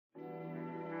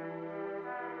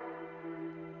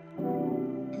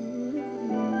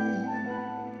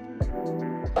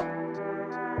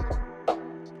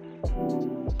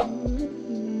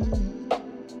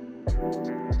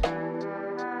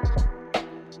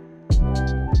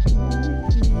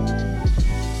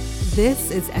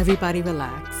This is Everybody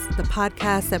Relax, the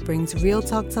podcast that brings real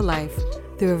talk to life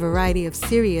through a variety of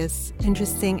serious,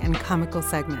 interesting, and comical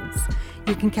segments.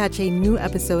 You can catch a new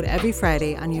episode every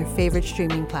Friday on your favorite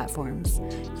streaming platforms.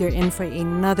 You're in for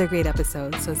another great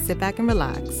episode, so sit back and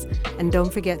relax. And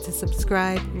don't forget to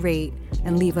subscribe, rate,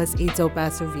 and leave us a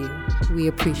dope-ass review. We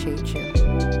appreciate you.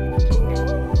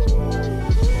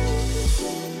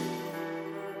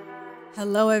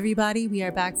 Hello, everybody. We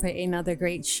are back for another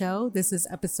great show. This is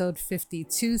episode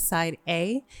 52, Side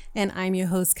A, and I'm your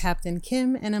host, Captain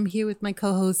Kim, and I'm here with my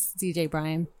co-host, DJ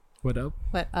Brian. What up?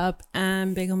 What up?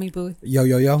 I'm Big Homie Booth. Yo,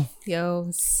 yo, yo. Yo,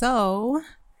 so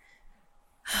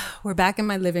we're back in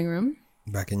my living room.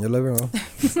 Back in your living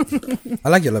room. I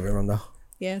like your living room, though.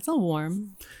 Yeah, it's all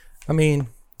warm. I mean,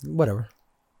 whatever.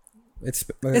 It's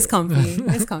comfy.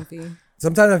 It's comfy.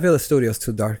 Sometimes I feel the studio's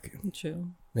too dark. True.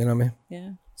 You know what I mean? Yeah.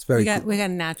 It's very we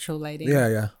got natural lighting.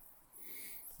 Yeah.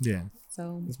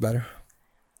 So It's better.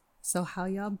 So how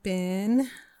y'all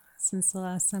been since the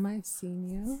last time I've seen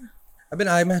you? I've been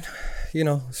man. You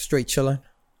know, straight chilling.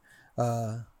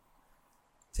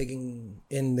 Taking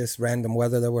in this random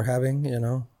weather that we're having, you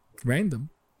know. Random?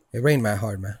 It rained mad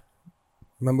hard, man.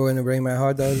 Remember when it rained mad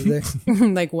hard the other day?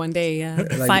 Like one day, yeah.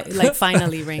 Like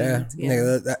finally rained. Yeah.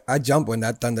 Nigga, I jumped when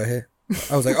that thunder hit.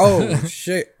 I was like, oh,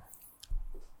 shit.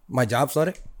 My job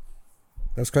flooded.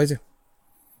 That was crazy.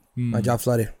 My job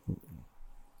flooded.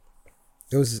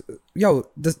 It was,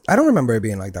 I don't remember it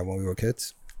being like that when we were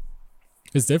kids.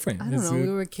 It's different. I don't know. We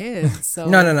were kids, so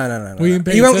No. We didn't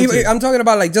pay attention. I'm talking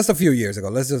about like just a few years ago.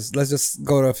 Let's just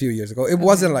go to a few years ago. It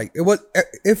wasn't like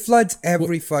it floods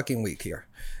every fucking week here.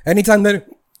 Anytime that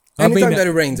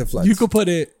it rains, it floods. You could put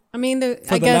it. I mean,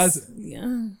 I guess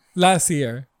last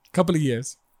year, couple of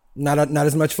years. Not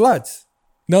as much floods.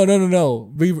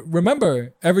 No. We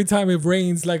remember every time it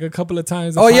rains like a couple of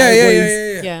times.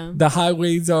 yeah. The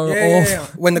highways are all. Yeah.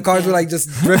 When the cars were like just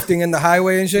drifting in the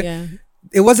highway and shit. Yeah.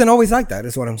 It wasn't always like that.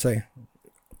 Is what I'm saying.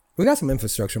 We got some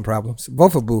infrastructure problems.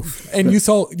 Both for Booth. And you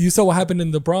saw what happened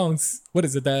in the Bronx. What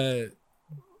is it? The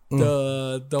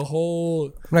whole.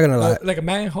 I'm not gonna lie. Like a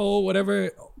manhole,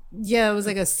 whatever. Yeah, it was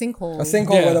like a sinkhole. A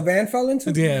sinkhole where the van fell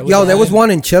into. Yeah. Yo, there was one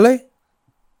in Chile.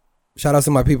 Shout out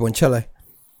to my people in Chile.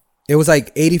 It was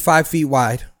like 85 feet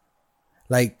wide,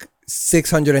 like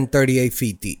 638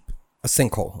 feet deep. A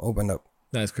sinkhole opened up.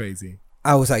 That's crazy.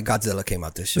 I was like, Godzilla came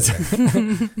out this shit.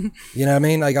 You know what I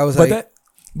mean? Like I was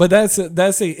but that's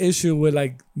the issue with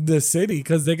like the city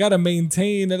because they gotta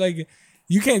maintain it. Like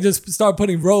you can't just start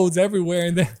putting roads everywhere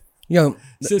and then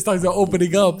shit starts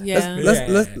opening up. Yeah.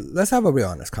 Let's have a real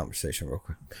honest conversation real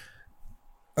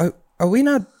quick. Are we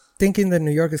not thinking that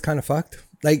New York is kind of fucked?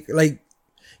 Like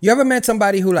you ever met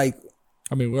somebody who like?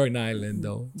 I mean, we're an island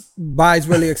though. Buys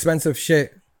really expensive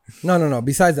shit. No.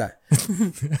 Besides that,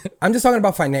 I'm just talking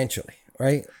about financially,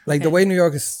 right? Like the way New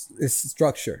York is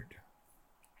structured.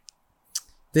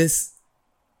 This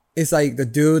is like the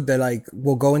dude that like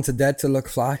will go into debt to look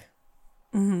fly.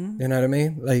 Mm-hmm. You know what I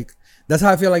mean? Like that's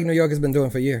how I feel like New York has been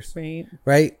doing for years.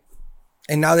 Right?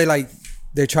 And now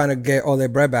they're trying to get all their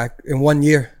bread back in 1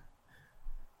 year.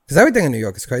 Because everything in New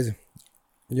York is crazy.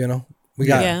 You know?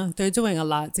 They're doing a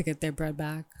lot to get their bread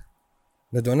back.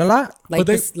 They're doing a lot. Like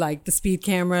the speed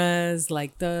cameras,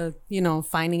 like the,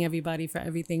 finding everybody for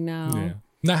everything now. Yeah.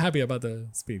 Not happy about the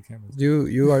speed cameras.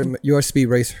 You are a speed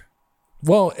racer.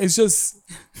 Well, it's just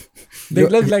they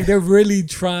look like they're really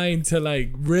trying to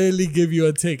like really give you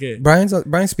a ticket. Brian's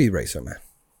speed racer, man.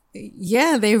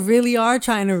 Yeah, they really are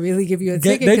trying to really give you a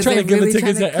ticket. They're trying to give a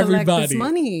ticket to everybody. This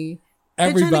money.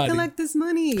 Everybody. They're trying to collect this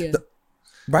money.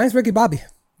 Brian's Ricky Bobby.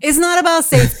 It's not about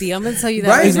safety. I'm going to tell you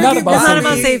that. It's not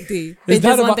about safety. They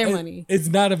just want their money. It's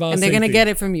not about safety. And they're going to get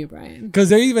it from you, Brian. Because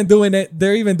they're even doing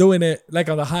it like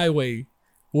on the highway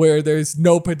where there's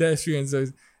no pedestrians.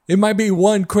 It might be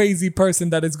one crazy person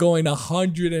that is going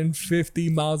 150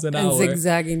 miles an hour. And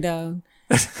zigzagging down.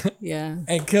 Yeah.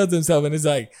 And kills himself. And it's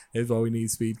like, that's why we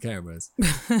need speed cameras.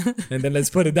 And then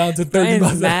let's put it down to 30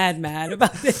 miles an hour. Mad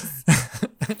about this.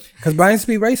 Because Brian's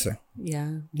speed racer. Yeah.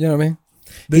 You know what I mean?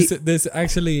 This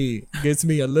actually gives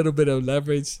me a little bit of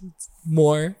leverage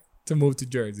more to move to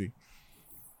Jersey.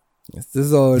 This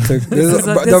is all it took.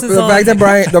 The fact that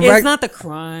Brian... It's not the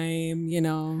crime,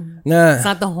 Nah. It's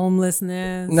not the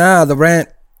homelessness. Nah, the rent.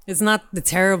 It's not the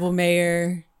terrible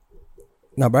mayor.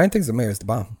 No, Brian thinks the mayor is the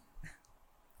bomb.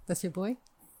 That's your boy?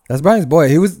 That's Brian's boy.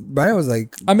 Brian was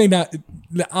like... I mean,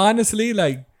 honestly,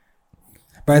 like...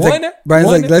 Brian's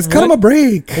like, let's cut him a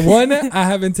break. One, I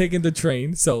haven't taken the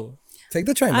train, so... Take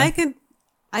the train, man.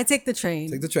 I take the train.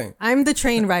 Take the train. I'm the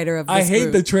train rider of this I hate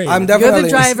group. the train. I'm definitely... You're the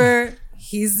driver.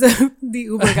 He's the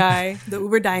Uber guy, the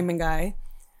Uber diamond guy.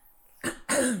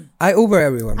 I Uber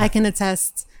everywhere. I can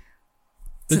attest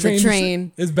The to the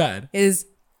train is bad. is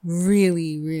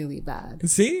really, really bad.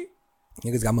 See,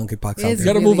 Niggas got monkeypox out It's you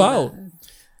there. gotta move out. bad.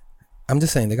 I'm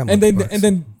just saying they got And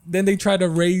monkeypox. then they try to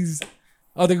raise.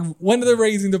 When are they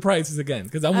raising the prices again?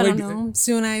 Because I'm I don't waiting know.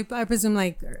 Soon, I presume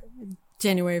like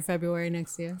January, February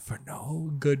next year. for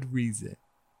no good reason.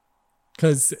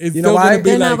 Because it's You know still why? gonna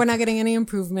be like We're not getting any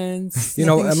improvements. You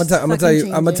know, I'm Nothing's gonna tell you.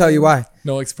 fucking I'm gonna tell you changing. why.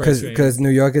 no express train. Because New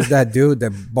York is that dude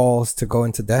that balls to go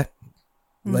into debt.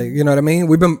 Mm. Like, you know what I mean?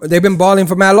 They've been balling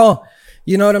for mad long.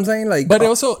 You know what I'm saying? Like, But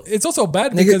it's also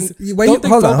bad because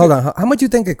hold on. How much you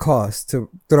think it costs to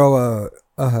throw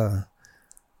a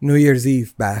New Year's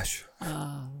Eve bash?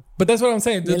 But that's what I'm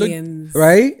saying. Millions.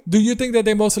 Right? Do you think that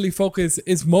they mostly focus?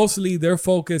 It's mostly their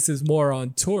focus is more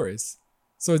on tourists.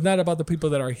 So it's not about the people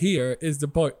that are here. It's the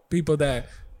people that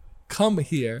come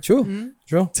here True.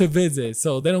 True. to visit.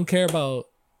 So they don't care about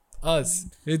us.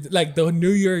 It's like the New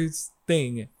Year's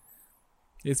thing.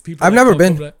 It's people. I've that never come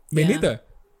been. from Me Yeah. neither.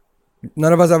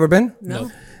 None of us ever been? No.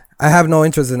 I have no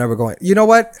interest in ever going. You know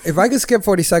what? If I could skip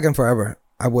 42nd forever,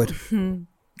 I would.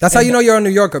 That's how you know you're a New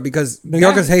Yorker, because New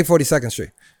Yorkers hate 42nd Street.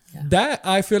 That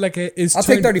I feel like it is. I'll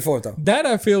take 34th though. That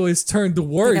I feel is turned the They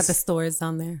got worst. the stores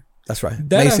down there. That's right.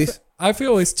 That Macy's. I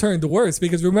feel it's turned the worst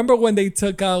because remember when they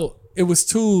took out it was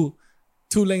two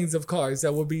lanes of cars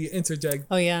that would be interject,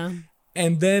 Oh yeah,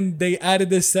 and then they added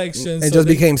this section. It so just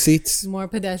became seats. more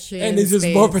pedestrians. and it's just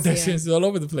more pedestrians all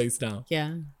over the place now.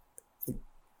 Yeah.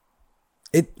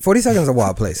 40 seconds is a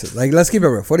wild place. Like, let's keep it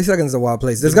real. 40 seconds is a wild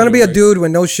place. There's gonna be a dude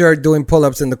with no shirt doing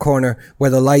pull-ups in the corner where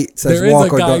the light says There is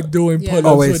walk a or guy don't. doing Yeah. pull-ups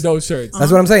Always. with those shirts That's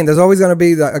what I'm saying. There's always gonna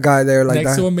be a guy there like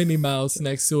next that. to a Minnie Mouse,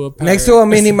 next to a parrot. Next to a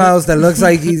Minnie Mouse that looks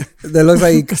like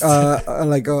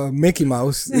like a Mickey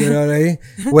Mouse, you know what I mean?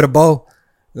 With a bow,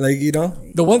 like, you know.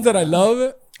 The ones that I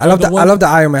love, I love the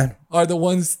Iron Man. are the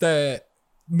ones that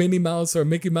Minnie Mouse or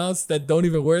Mickey Mouse that don't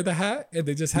even wear the hat and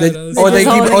they just have it on the Or they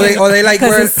side. keep, or they like 'Cause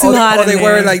wear, it's too hot or they in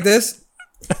wear it there. like this,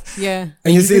 Yeah.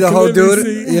 and you see can the whole clearly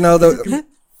dude. see. You know the.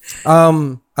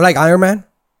 I like Iron Man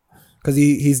because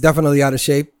he's definitely out of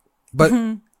shape, but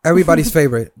everybody's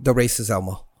favorite, the racist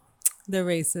Elmo. The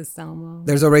racist Elmo.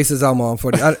 There's a racist Elmo on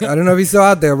 40. I don't know if he's still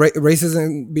out there.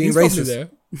 Racism being He's probably racist. there.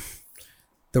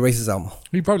 The racist Elmo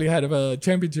He probably had a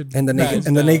championship and the badge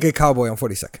naked now. naked cowboy on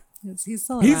 42nd. He's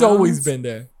still around. He's always been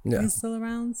there. Yeah. He's still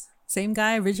around. Same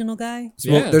guy, original guy.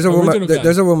 Yeah, there's a rumor. original guy.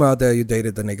 There's a rumor out there you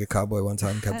dated the naked cowboy one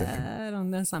time, Captain. I don't.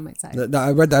 That's not my type.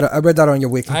 I read that. I read that on your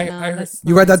wiki. I No, heard, that's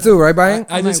You not read my that too, right, Brian?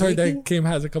 I just my heard wiki? that Kim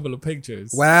has a couple of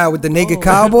pictures. Wow, with the naked Oh.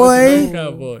 cowboy.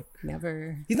 Cowboy. type.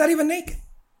 Never. He's not even naked.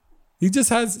 He just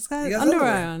has. He's got He has underwear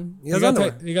underwear. on. He has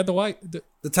underwear. You got the white. The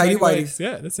tidy tighty whities.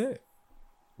 Yeah, that's it.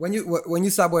 When you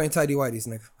stop wearing tidy whities,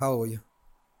 Nick, how old were you?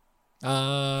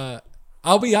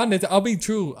 I'll be honest. I'll be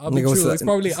true. I'll be Nigga, what's true. that? It's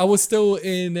probably I was still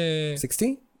in.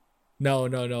 16. No.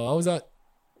 I was at.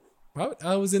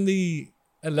 I was in the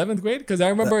 11th grade because I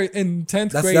remember in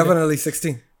 10th That's grade definitely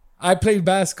 16. I played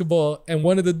basketball and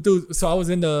one of the dudes. So I was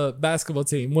in the basketball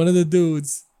team. One of the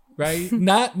dudes, right?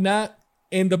 not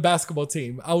in the basketball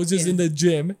team. I was just in the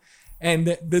gym,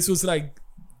 and this was like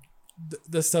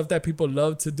the stuff that people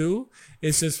love to do.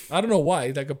 It's just I don't know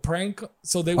why, like a prank.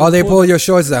 So they They pull your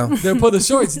shorts down. they pull the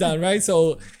shorts down, right?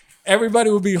 So everybody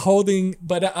would be holding,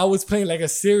 but I was playing like a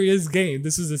serious game.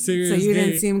 This was a serious So you game.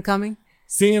 didn't see him coming?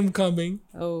 See him coming,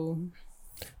 Oh.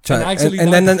 And actually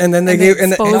and then they gave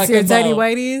and Expose knocked your him tidy out.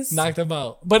 whiteys? knocked him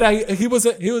out. But he was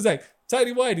like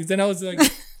tidy whities, and I was like,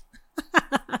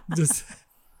 just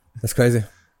that's crazy.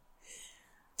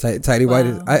 Tidy Wow.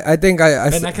 whities. I think I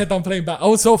and I kept on playing back. I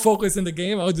was so focused in the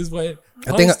game, I just went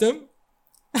punched him,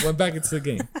 went back into the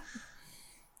game.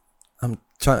 I'm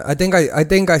trying. I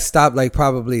think I stopped like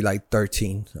probably like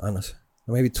 13, honestly,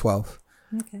 or maybe 12.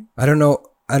 Okay. I don't know.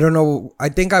 I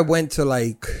think I went to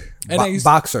like And I used-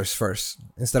 boxers first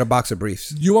instead of boxer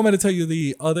briefs. You want me to tell you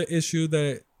the other issue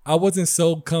that I wasn't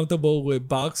so comfortable with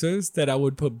boxers that I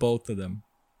would put both of them.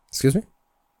 Excuse me.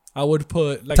 I would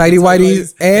put like Tidy the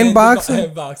whities and the boxer?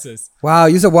 and boxers. Wow,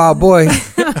 you're a wild boy.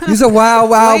 You're a wild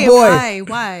Wait, boy.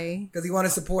 Why? Because he wanted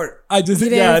support. I just You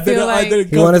I didn't feel like- didn't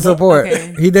He wanted comfortable. support.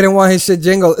 Okay. He didn't want his shit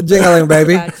jingling,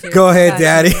 baby. Got you. Go ahead, Got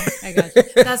daddy. you. I got you.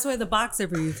 That's why the boxer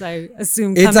briefs, I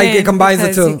assume, It's come like it in combines the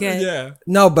because two. you get- Yeah.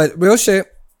 No, but real shit.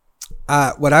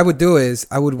 What I would do is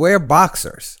I would wear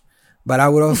boxers, but I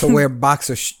would also wear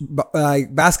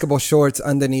like basketball shorts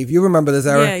underneath. You remember this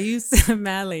era? Yeah, you said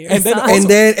Mally. And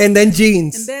then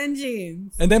jeans.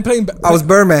 And then playing. I was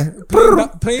Birdman.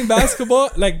 Playing basketball.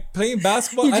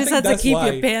 You just had to keep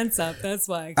your pants up. That's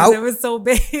why. I- Because it was so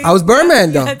big. I was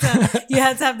Birdman though. You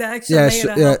had to have the extra Yeah, layer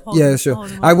to help hold- sure. hold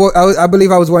him I up. I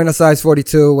believe I was wearing a size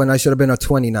 42 when I should have been a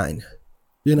 29.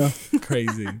 You know,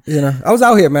 Crazy. I was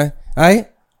out here, man. I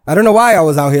don't know why I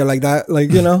was out here like that,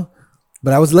 like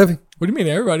but I was living. What do you mean?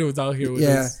 Everybody was out here with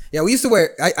this. Yeah. We used to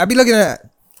wear. I be looking at.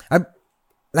 I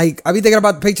be thinking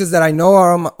about the pictures that I know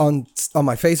are on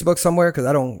my Facebook somewhere because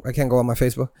I can't go on my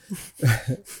Facebook.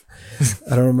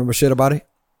 I don't remember shit about it.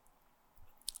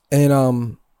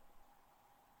 And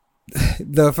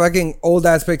the fucking old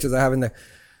ass pictures I have in there.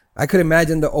 I could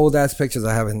imagine the old ass pictures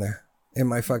I have in there in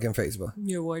my fucking Facebook.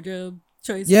 Your wardrobe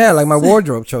choices. Yeah, like my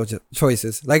wardrobe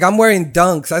choices. Like I'm wearing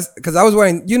Dunks because I was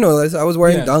wearing, this. I was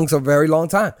wearing Dunks a very long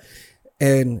time,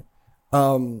 and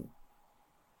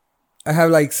I have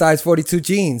like size 42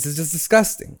 jeans. It's just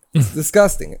disgusting. It's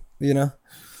disgusting. I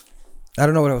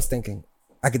don't know what I was thinking.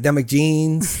 Academic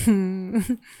jeans,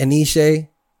 Anisha.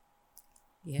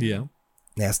 Yeah.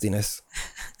 Nastiness.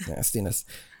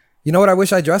 You know what I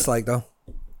wish I dressed like though?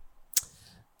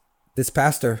 This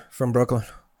pastor from Brooklyn.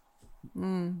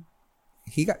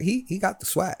 He got the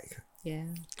swag. Yeah.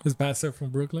 His pastor from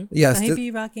Brooklyn. Yes. So he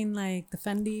be rocking like the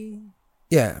Fendi.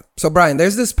 Yeah. So Brian,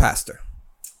 there's this pastor.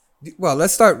 Well,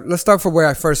 let's start from where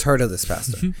I first heard of this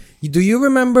pastor. Do you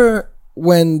remember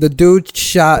when the dude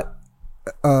shot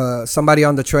somebody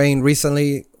on the train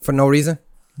recently for no reason?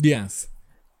 Yes.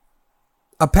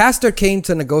 A pastor came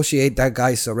to negotiate that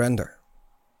guy's surrender.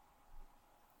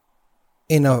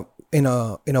 In a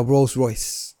Rolls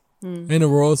Royce. In a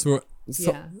Rolls Royce.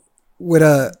 Yeah. With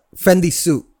a Fendi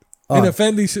suit. In a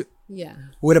Fendi suit. Yeah.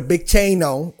 With a big chain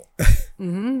on.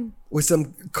 With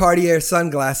some Cartier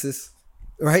sunglasses.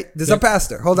 Right? This is a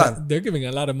pastor. Hold on. They're giving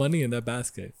a lot of money in that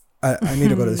basket. I need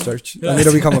to go to the church. I need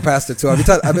to become a pastor too.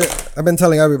 I've been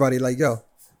telling everybody like, yo.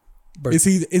 Is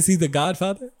he the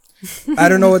Godfather? I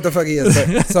don't know what the fuck he is.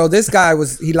 But, so this guy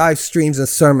he live streams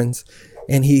his sermons,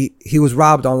 and he was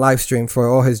robbed on live stream for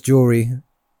all his jewelry.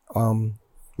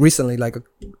 Recently, like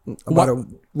about a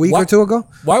week or two ago.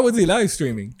 Why was he live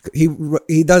streaming? He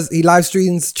live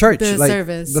streams church, The like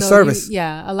service. the So service.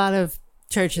 a lot of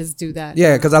churches do that.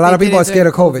 Yeah, because a lot of They did people it are scared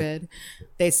of during COVID.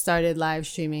 They started live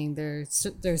streaming their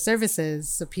services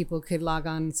so people could log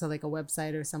on to like a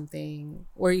website or something,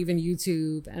 or even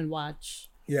YouTube and watch.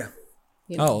 Yeah.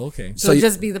 Oh, okay. So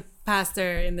just be the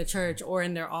pastor in the church or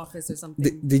in their office or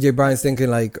something. DJ Brian's thinking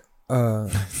like,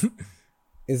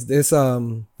 is this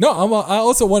No, I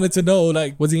also wanted to know,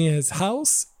 like, was he in his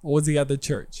house or was he at the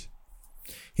church?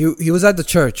 He was at the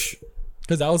church.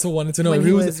 Because I also wanted to know When if he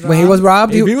he was was When he was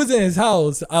robbed, if he was in his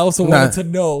house. I also Nah. wanted to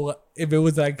know if it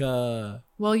was like Well,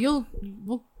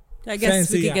 I guess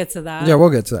Fancy, we could yeah. get to that. yeah, we'll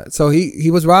get to that. So he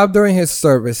was robbed during his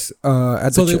service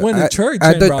at So the they went to church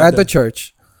at and the robbed at the him.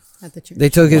 church. At the church.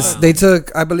 They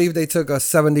took I believe they took a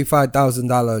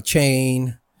 $75,000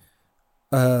 chain.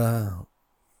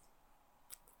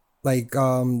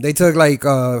 They took like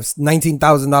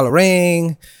 $19,000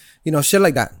 ring, shit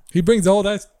like that. he brings all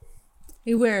that.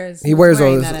 He wears All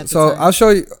wearing that this. at the So time. I'll show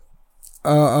you.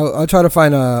 I'll try to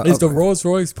find Is the Rolls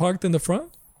Royce parked in the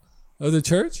front of the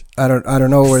church? I don't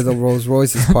know where the Rolls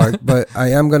Royce is parked, but I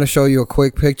am gonna show you a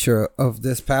quick picture of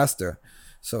this pastor,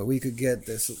 so we could get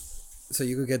this, so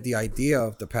you could get the idea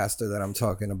of the pastor that I'm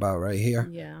talking about right here.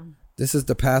 Yeah. This is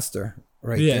the pastor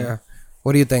right Yeah. there.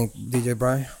 What do you think, DJ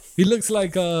Brian? He looks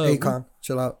like Akon,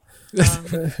 chill out. Yeah,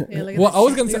 look at Well, the I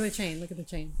was chain. gonna Look say- at the chain. Look at the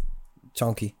chain.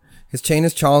 Chunky. His chain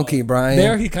is chunky, Brian.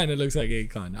 there. He kind of looks like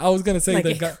Akon. I was gonna say Like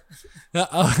the guy.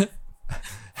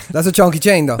 That's a chunky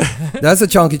chain, though. That's a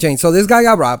chunky chain. So this guy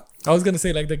got robbed. I was gonna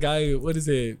say like the guy. What is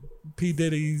it? P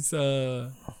Diddy's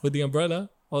with the umbrella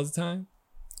all the time.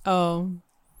 Oh.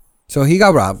 So he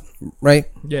got robbed, right?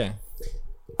 Yeah.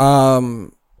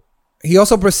 He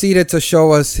also proceeded to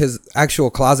show us his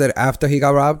actual closet after he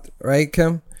got robbed, right,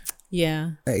 Kim?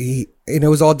 Yeah. And it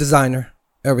was all designer,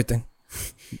 everything.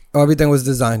 Everything was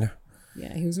designer.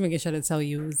 Yeah. He was making sure to tell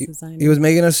you it was designer. He was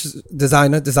making us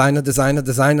designer.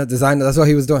 That's what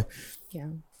he was doing. Yeah.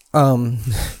 All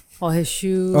All his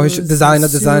shoes. designer.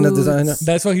 suits.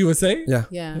 That's what he was saying. Yeah.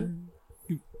 Yeah.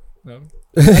 No.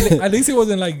 At least he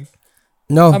wasn't like.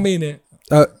 No. I mean, if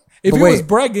but he was wait.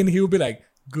 bragging, he would be like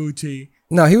Gucci.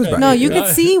 No, he was right. No, you Yeah.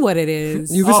 could see what it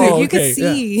is. You could see- You okay. could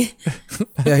see.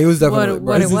 Yeah, he was definitely What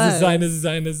right. it This is was.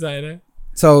 designer.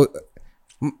 So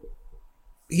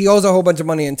he owes a whole bunch of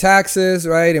money in taxes,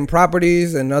 right, in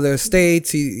properties and other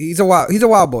estates. He's a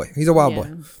wild boy. He's a wild boy.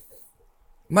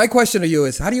 My question to you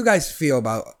is, how do you guys feel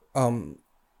about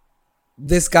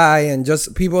this guy and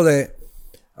just people that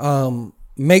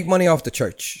make money off the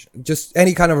church, just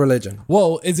any kind of religion?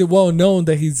 Well, is it well known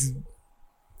that he's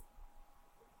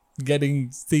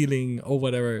stealing or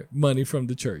whatever money from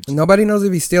the church? Nobody knows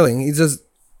if he's stealing. He just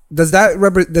does that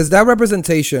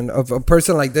representation of a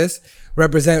person like this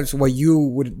represents what you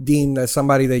would deem as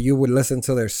somebody that you would listen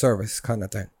to their service kind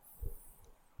of thing?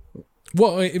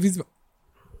 Well,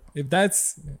 if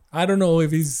that's, I don't know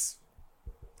if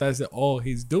that's all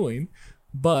he's doing,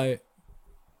 but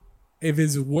if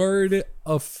his word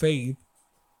of faith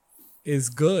is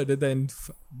good, then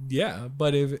yeah.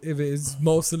 But if it's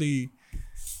mostly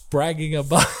bragging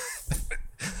about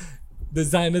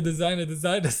designer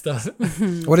stuff.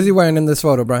 What is he wearing in this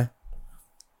photo, Brian?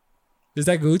 Is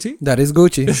that Gucci? That is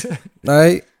Gucci. All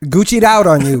right, Gucci'd out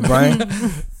on you, Brian.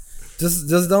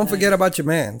 just don't forget about your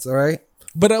mans, all right?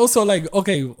 But also, like,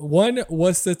 okay,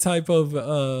 what's the type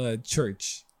of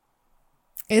church?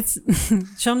 It's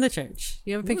show him the church.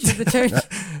 You have a picture of the church?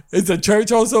 Is the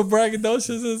church also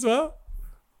braggadocious as well?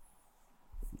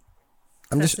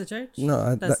 That's the church?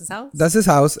 No, that's his house. That's his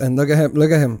house, and look at him.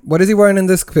 Look at him. What is he wearing in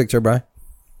this picture, Brian?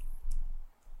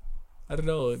 I don't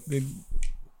know.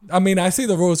 I mean, I see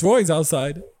the Rolls Royce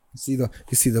outside. You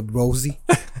see the Rosie.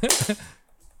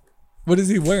 What is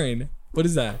he wearing? What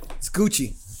is that? It's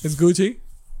Gucci. It's Gucci.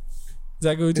 Is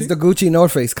that Gucci? It's the Gucci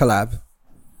North Face collab.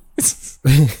 This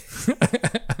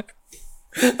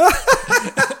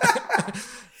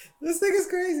thing is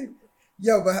crazy.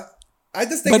 Yo, but I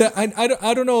just think. But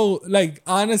I don't know. Like,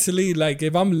 honestly, like,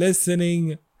 if I'm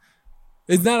listening,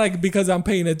 it's not like because I'm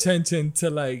paying attention to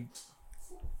like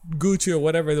Gucci or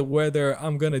whatever, whether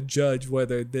I'm gonna judge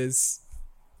whether this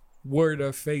word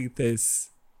of faith is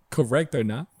correct or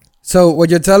not. So what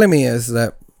you're telling me is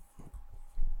that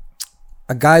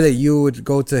a guy that you would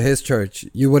go to his church,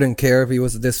 you wouldn't care if he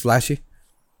was this flashy?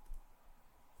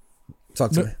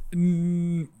 Talk to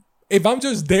me. If I'm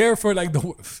just there for like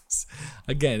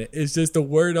again, it's just the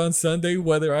word on Sunday,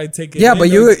 whether I take it. Yeah, but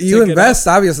you invest,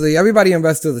 obviously. Everybody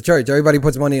invests to the church. Everybody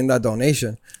puts money in that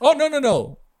donation. Oh,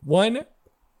 no. One,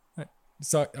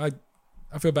 sorry,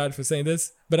 I feel bad for saying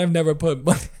this, but I've never put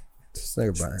money. Just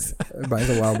like Brian. Brian's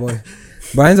a wild boy.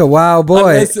 Brian's a wild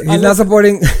boy. He's not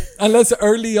supporting. Unless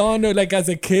early on or like as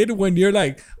a kid when you're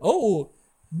like, oh,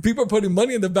 people are putting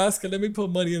money in the basket. Let me put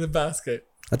money in the basket.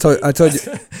 I told you.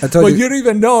 But you don't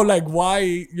even know like why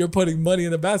you're putting money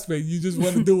in the basket. You just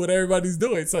want to do what everybody's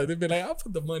doing. So they'd be like, I'll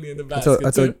put the money in the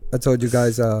basket. I told you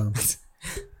guys. I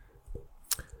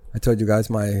told you guys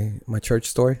my church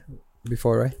story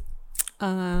before, right?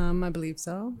 I believe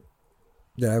so.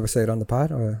 Did I ever say it on the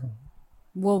pod or?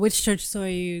 Well, which church story are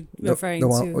you referring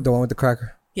to? The one with the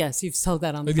cracker. Yes, you've told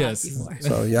that on the pod before.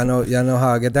 So y'all know how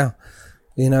I get down.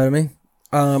 You know what I mean?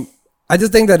 I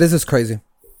just think that this is crazy.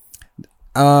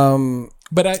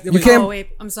 But you can't. Oh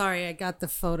wait, I'm sorry. I got the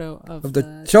photo of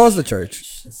the show us the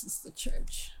church. This is the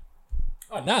church.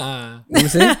 Oh nah. Let me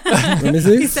see. Let me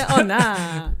see. He said, "Oh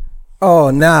nah."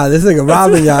 Oh nah, this nigga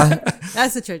robbing y'all.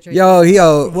 That's the church. Right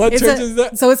Yo. What church is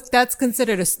that? So that's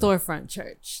considered a storefront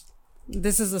church.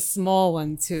 This is a small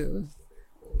one too.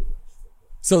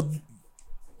 So,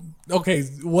 okay,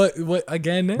 what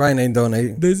again? Brian ain't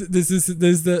donating. This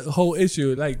is the whole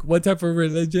issue. Like, what type of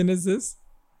religion is this?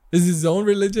 Is his own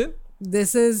religion?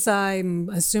 This is, I'm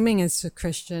assuming, it's a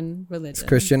Christian religion. It's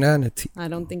Christianity. I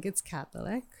don't think it's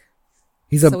Catholic.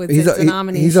 He's a bishop.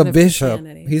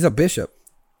 Christianity. He's a bishop.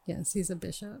 Yes, he's a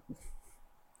bishop.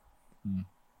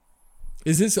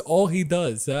 Is this all he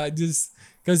does?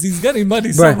 Because he's getting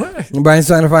money somewhere. Brian's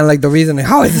trying to find like the reason.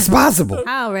 How is this possible?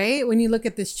 How, right? When you look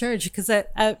at this church, because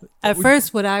at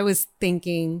first what I was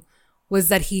thinking was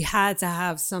that he had to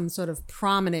have some sort of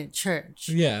prominent church.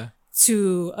 Yeah.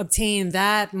 To obtain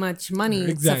that much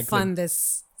money to fund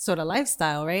this sort of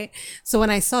lifestyle, right? So when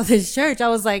I saw this church, I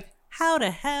was like, how the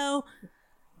hell?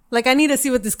 Like, I need to see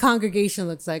what this congregation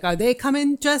looks like. Are they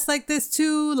coming dressed like this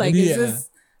too? Like, is this,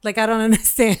 like, I don't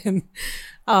understand.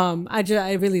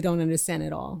 I really don't understand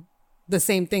at all. The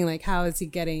same thing, like, how is he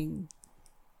getting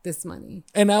this money?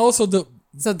 And I also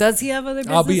So does he have other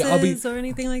businesses or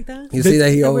anything like that? You see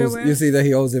that he owes. You see that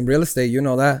he owes in real estate. You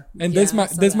know that. And this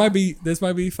might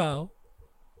be foul.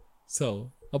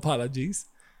 So apologies.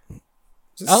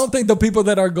 I don't think the people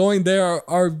that are going there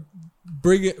are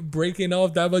breaking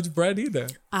off that much bread either.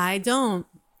 I don't.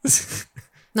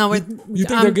 No, you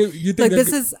think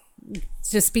this is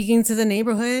just speaking to the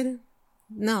neighborhood?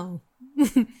 No.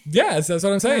 Yes, that's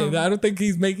what I'm saying. No. I don't think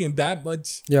he's making that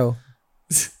much. Yo.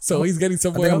 So he's getting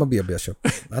somewhere. I think I'm gonna be a bishop.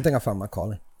 I think I found my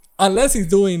calling. Unless he's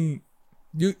doing,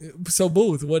 so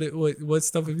Booth, what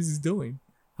stuff is he doing?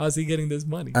 How's he getting this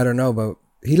money? I don't know, but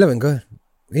he living good.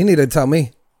 He need to tell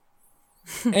me.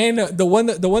 And the one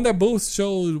that Booth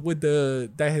showed with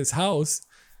that his house,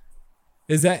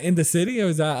 is that in the city or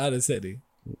is that out of the city?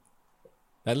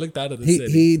 I looked out of the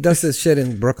city. He does his shit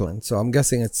in Brooklyn, so I'm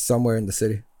guessing it's somewhere in the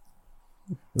city,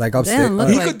 like upstate,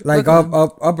 like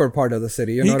upper part of the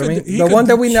city. You know what I mean? The one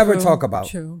that we never talk about.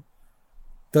 True.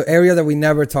 The area that we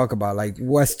never talk about, like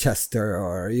Westchester,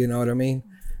 or you know what I mean?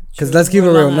 Because let's keep it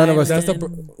real, none of us.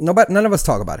 None of us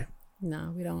talk about it.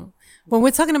 No, we don't. When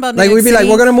we're talking about like we'd be like,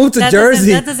 we're gonna move to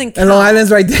Jersey, that doesn't count. And Long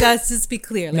Island's right there. Let's just be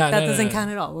clear, that doesn't count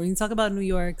at all. When you talk about New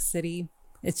York City,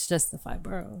 it's just the 5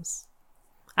 boroughs.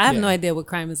 I have no idea what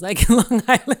crime is like in Long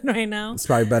Island right now. It's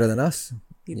probably better than us.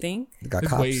 You think? They got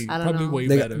cops. I don't know. Way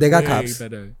better. They got cops.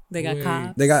 Better. They got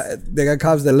cops. They got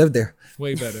cops that live there.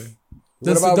 Way better.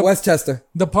 What about Westchester?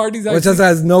 The parties. Westchester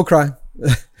has no crime.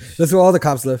 That's where all the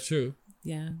cops live. True.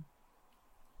 Yeah.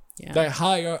 Like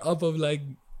higher up of like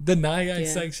the Nyack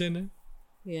section.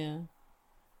 Yeah.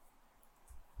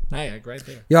 Nyack right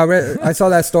there. Yeah, I saw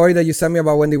that story that you sent me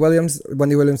about Wendy Williams.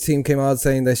 Wendy Williams' team came out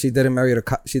saying that she didn't marry a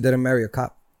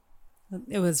cop.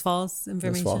 It was false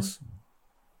information. It was false.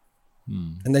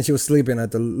 And then she was sleeping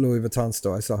at the Louis Vuitton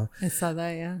store. I saw her. I saw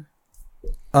that. Yeah.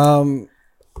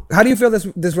 How do you feel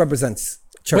this represents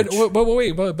church?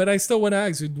 But I still want to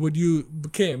ask you: would you,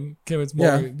 Kim is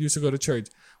more used to go to church?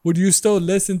 Would you still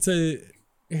listen to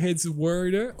his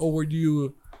word, or would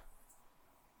you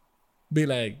be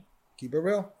like, keep it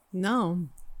real? No.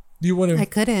 Do you want to? I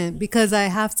couldn't, because I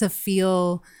have to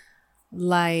feel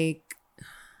like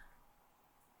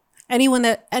anyone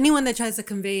that tries to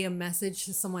convey a message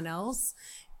to someone else,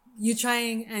 you try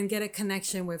and get a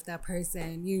connection with that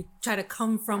person. You try to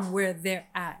come from where they're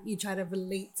at. You try to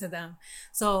relate to them.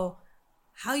 So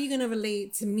how are you going to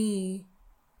relate to me?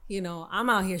 You know, I'm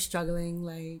out here struggling,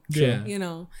 like, you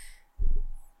know,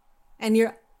 and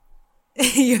you're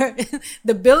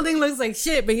the building looks like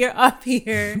shit, but you're up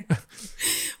here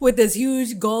with this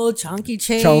huge gold chunky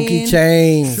chain,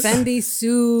 Fendi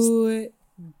suit,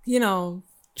 you know,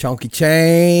 chunky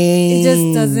chain. It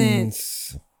just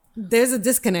doesn't. There's a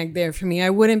disconnect there for me. I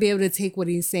wouldn't be able to take what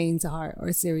he's saying to heart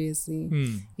or seriously,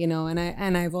 you know.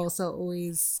 And I've also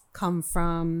always come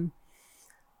from,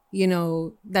 you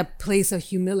know, that place of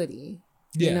humility,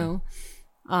 you know,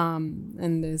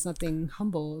 and there's nothing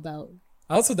humble about.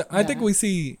 Also, I think we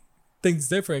see things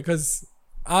different, because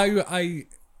I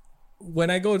when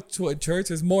I go to a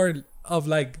church, it's more of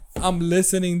like I'm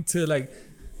listening to like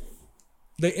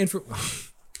the info.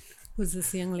 Who's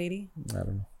this young lady? I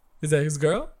don't know. Is that his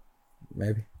girl?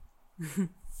 Maybe.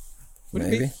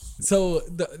 Maybe. So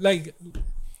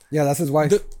yeah, that's his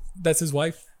wife. That's his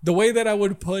wife. The way that I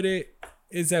would put it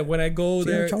is that when I go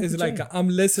there, it's like I'm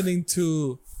listening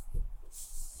to.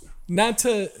 Not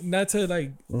to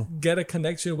like get a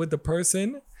connection with the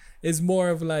person. It's more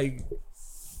of like,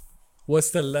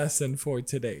 what's the lesson for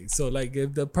today? So like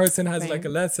if the person has like a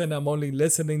lesson, I'm only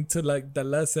listening to like the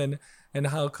lesson, and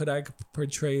how could I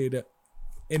portray it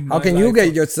in my life? How can you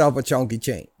get yourself a chunky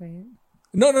chain? Right.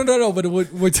 No. But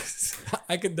we're just,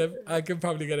 I could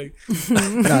probably get it.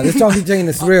 Nah, this chunky chain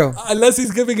is real. Unless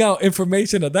he's giving out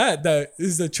information of that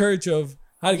is the church of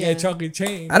how to get a chunky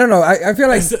chain. I don't know. I feel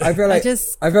like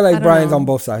Brian's on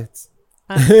both sides.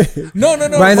 No.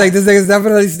 Brian's like, this nigga's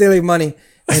definitely stealing money.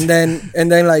 And then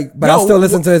like, but I'll still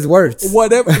listen to his words.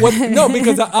 No,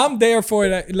 because I'm there for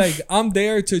that. Like, I'm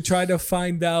there to try to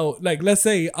find out. Like, let's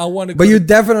say I want to. But you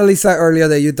definitely said earlier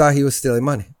that you thought he was stealing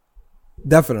money.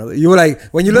 Definitely, you were like,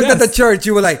 when you looked at the church,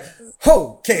 you were like,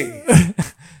 okay.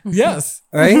 Yes.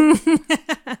 Right.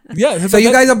 Yeah. So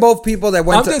you guys are both people that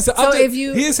went. Here's how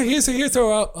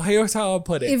I'll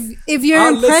put it. If your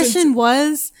impression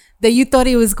was that you thought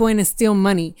he was going to steal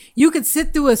money, you could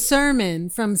sit through a sermon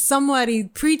from somebody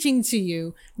preaching to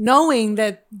you, knowing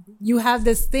that you have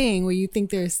this thing where you think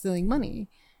they're stealing money.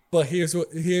 But here's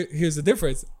the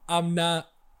difference.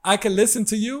 I can listen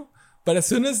to you, but as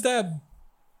soon as that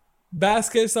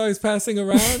basket starts passing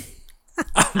around,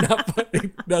 I'm not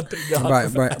putting nothing on.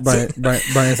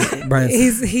 Brian.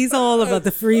 He's all about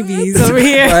the freebies over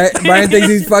here. Brian thinks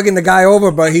he's fucking the guy over,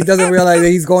 but he doesn't realize that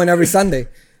he's going every Sunday.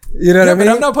 You know what I mean?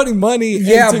 But I'm not putting money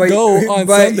to go on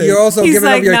Sunday. You're also giving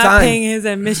up your time. He's not paying his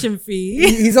admission fee.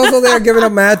 He's also there giving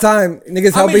up mad time.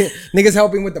 Niggas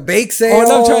helping with the bake sale.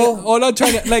 All I'm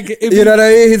trying to like. You know what I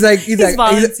mean? He's like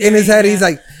in his head. He's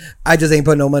like, I just ain't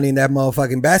put no money in that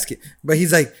motherfucking basket. But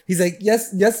he's like,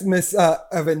 yes, Miss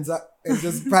Evans. And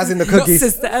just passing the cookies.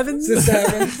 Sister Evans.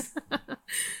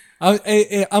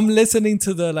 I'm listening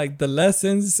to the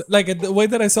lessons, like the way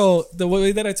that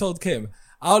I told Kim.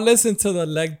 I'll listen to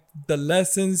the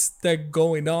lessons that are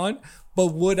going on, but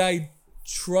would I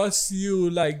trust you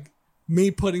like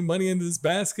me putting money in this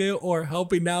basket or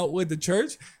helping out with the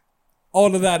church?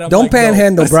 All of that. Don't like,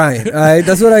 panhandle, no. Brian. All right,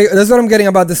 that's what I'm getting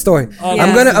about this story.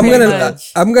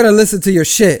 I'm gonna listen to your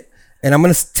shit, and I'm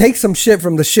gonna take some shit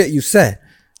from the shit you said.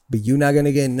 But you're not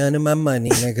gonna get none of my money,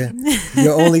 nigga.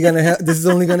 You're only gonna have. This is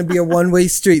only gonna be a one-way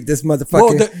street. This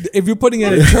motherfucker. Well, if you're putting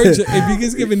it in church, if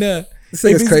he's giving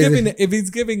if he's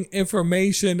giving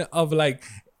information of like,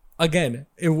 again,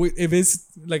 if it's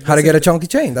like how to get a chunky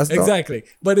chain. That's exactly.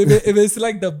 But if it's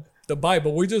like the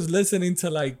Bible, we're just listening to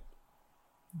like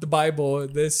the Bible,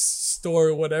 this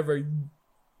story, whatever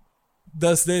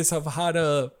does this of how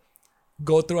to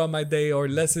go throughout my day or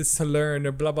lessons to learn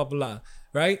or blah blah blah.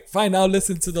 Right? Fine, I'll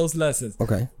listen to those lessons.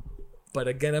 Okay. But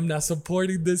again, I'm not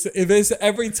supporting this. If it's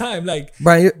every time, like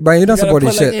Brian, you're not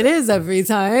supporting shit. Like, it is every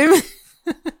time.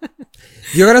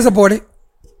 You're gonna support it.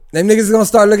 Them niggas gonna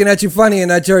start looking at you funny in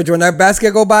that church when that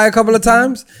basket go by a couple of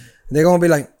times. They're gonna be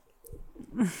like,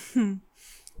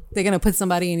 they're gonna put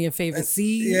somebody in your favorite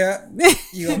seat. Yeah,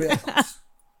 you gonna be like,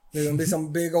 there's gonna be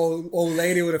some big old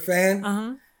lady with a fan,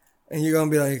 and you're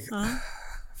gonna be like.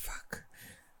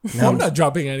 No, I'm not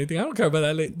dropping anything. I don't care about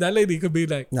that lady. That lady could be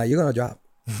like, "No, you're gonna drop."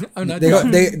 I'm not. They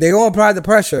gonna apply the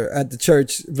pressure at the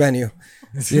church venue.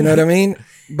 You know what I mean?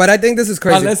 But I think this is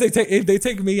crazy. Unless if they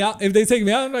take me out,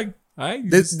 I'm like, all right,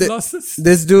 this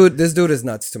dude is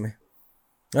nuts to me,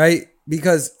 right?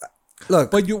 Because look,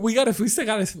 but we still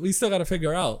gotta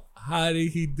figure out how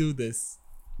did he do this.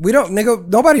 We don't, nigga.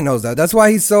 Nobody knows that. That's why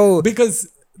he's so because.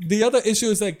 The other issue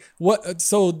is like what?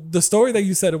 So the story that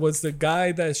you said was the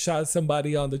guy that shot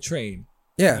somebody on the train.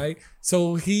 Yeah. Right.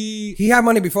 So he had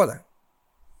money before that,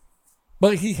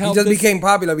 but he just became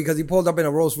popular because he pulled up in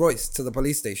a Rolls Royce to the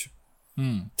police station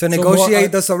to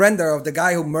negotiate the surrender of the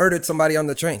guy who murdered somebody on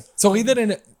the train. So he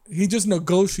didn't. He just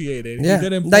negotiated. Yeah. He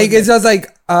didn't. Like it's just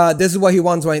like this is what he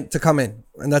wants to come in,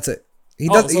 and that's it. He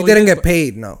didn't get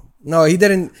paid. No, he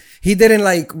didn't. He didn't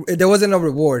like. There wasn't a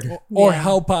reward or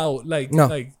help out.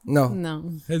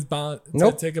 No. His bond.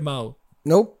 Nope. To take him out.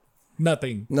 Nope.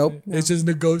 Nothing. Nope. It's just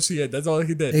negotiate. That's all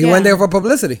he did. He went there for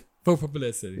publicity.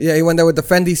 Yeah, he went there with the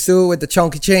Fendi suit with the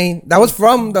chunky chain. That was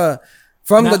from the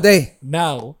day.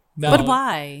 Now. But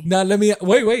why? Now let me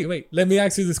wait. Let me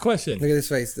ask you this question. Look at this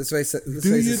face. This face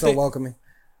is so welcoming.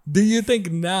 Do you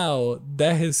think now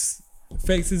that his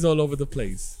face is all over the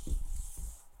place,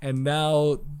 and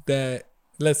now that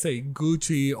let's say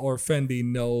Gucci or Fendi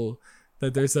know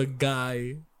that there's a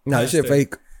guy? No, this shit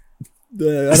fake.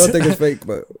 I don't think it's fake,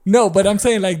 but no. But I'm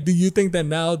saying, like, do you think that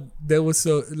now they will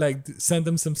send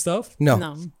them some stuff?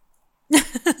 No.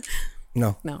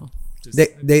 No.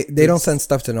 They don't send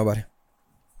stuff to nobody.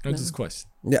 I'm just question.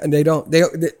 Yeah, they don't.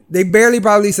 They barely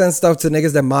probably send stuff to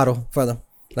niggas that model for them.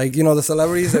 Like, you know, the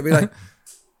celebrities that be like,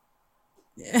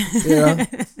 you know,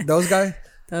 those guys.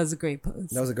 That was a great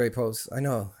post. That was a great post. I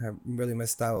know. I really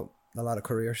missed out a lot of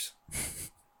careers.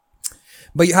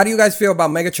 But how do you guys feel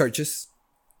about mega churches?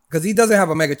 Because he doesn't have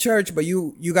a mega church, but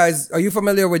you guys, are you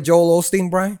familiar with Joel Osteen,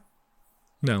 Brian?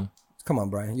 No. Come on,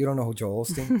 Brian. You don't know who Joel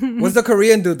Osteen? What's the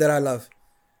Korean dude that I love?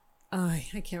 Oh,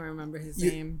 I can't remember his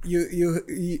name.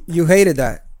 You hated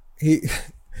that.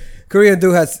 Korean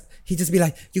dude he just be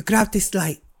like, you grab this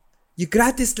light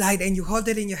and you hold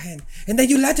it in your hand and then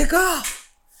you let it go.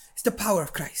 It's the power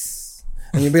of Christ.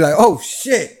 And you'd be like, oh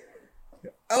shit.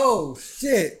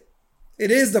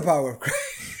 It is the power of Christ.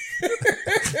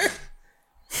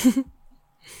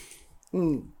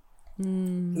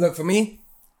 Look, for me,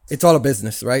 it's all a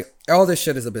business, right? All this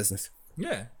shit is a business.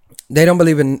 Yeah. They don't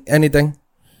believe in anything.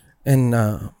 And,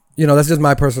 you know, that's just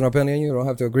my personal opinion. You don't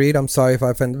have to agree. I'm sorry if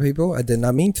I offended people. I did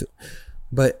not mean to.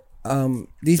 But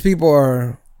these people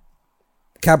are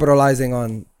capitalizing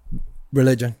on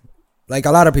religion. Like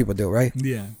a lot of people do, right?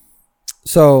 Yeah.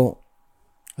 So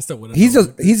he's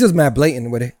he's just mad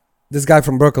blatant with it. This guy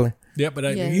from Brooklyn. Yeah, but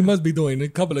he must be doing a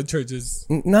couple of churches.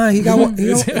 Nah, he got one.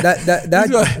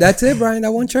 That's it, Brian.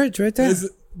 That one church right there.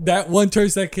 That one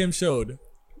church that Kim showed.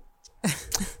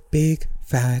 Big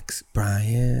facts,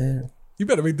 Brian. You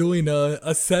better be doing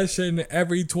a session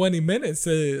every 20 minutes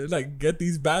to like get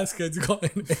these baskets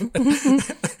going.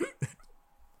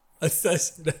 A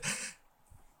session.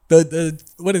 The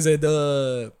what is it?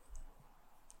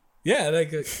 Yeah,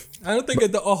 like I don't think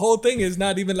a whole thing is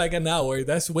not even like an hour.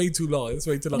 That's way too long. It's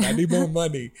way too long. I need more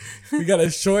money. We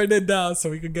gotta shorten it down so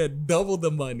we can get double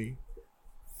the money.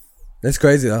 That's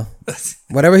crazy though.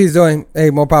 Whatever he's doing, hey,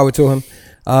 more power to him.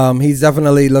 He's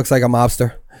definitely looks like a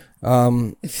mobster.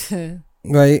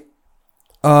 Right.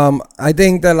 I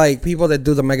think that like people that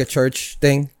do the mega church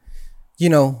thing, you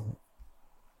know,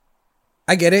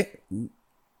 I get it.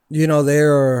 you know,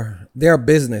 they're a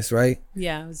business, right?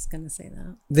 Yeah, I was gonna say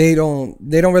that. They don't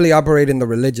really operate in the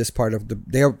religious part of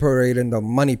they operate in the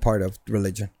money part of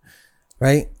religion,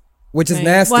 right? Which is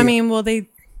nasty. Well, I mean, they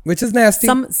which is nasty.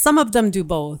 Some of them do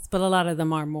both, but a lot of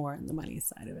them are more on the money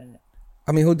side of it.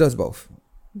 I mean, who does both?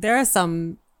 There are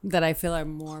some that I feel are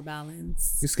more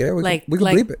balanced. You scared? We like can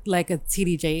bleep it. Like a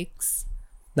TD Jakes.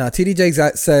 Now, TD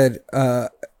Jakes said,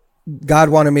 God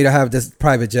wanted me to have this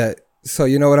private jet. So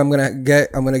you know what I'm gonna get?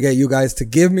 I'm gonna get you guys to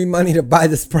give me money to buy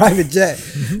this private jet.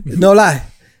 No lie.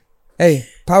 Hey,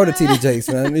 power to TD Jakes,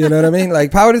 man. You know what I mean?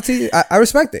 Like power to TD. I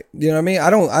respect it. You know what I mean?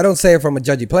 I don't say it from a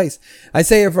judgy place. I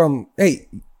say it from, hey,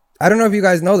 I don't know if you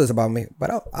guys know this about me, but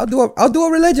I'll do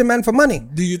a religion, man, for money.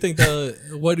 Do you think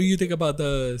what do you think about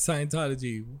the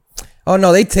Scientology? Oh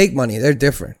no, they take money. They're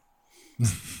different.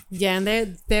 Yeah, and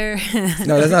they're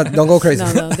No, that's not. Don't go crazy.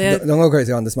 No, don't go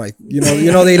crazy on this mic. You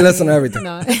know they listen to everything.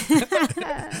 no.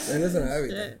 They listen to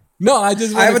everything. No, I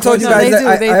just. I haven't told you guys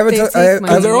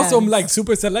that. They're also like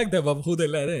super selective of who they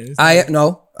let in. I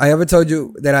ever told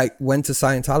you that I went to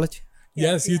Scientology?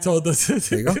 Yes, you told us.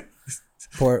 There you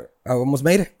go. I almost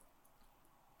made it.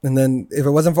 And then if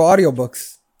it wasn't for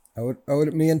audiobooks,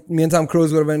 me and Tom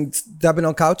Cruise would have been stepping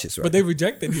on couches, right? But they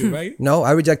rejected you, right? No,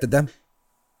 I rejected them.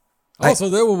 Oh, so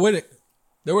they were with it.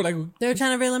 They were like, they were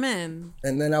trying to reel him in.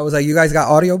 And then I was like, you guys got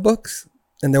audiobooks?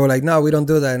 And they were like, no, we don't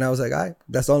do that. And I was like, all right,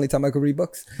 that's the only time I could read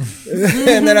books.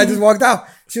 And then I just walked out.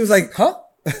 She was like, huh?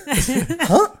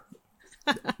 Huh?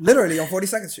 Literally on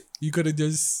 42nd Street. You could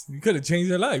have changed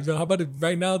your life. How about it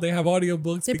right now? They have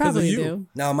audiobooks They because of you. do.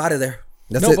 Now I'm out of there.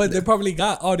 But they probably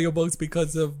got audiobooks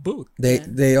because of Booth.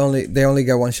 They only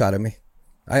get one shot at me.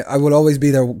 I will always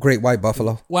be their great white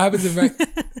buffalo. What happens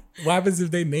if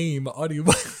they name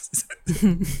audiobooks?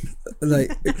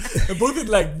 Like and Booth is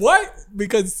like, what?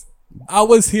 Because I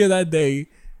was here that day,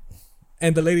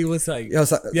 and the lady was like,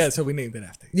 so we named it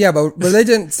after you. Yeah, but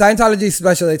religion, Scientology is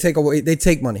special. They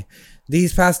take money.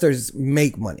 These pastors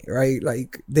make money, right?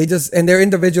 Like and they're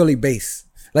individually based.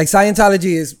 Like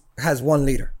Scientology has one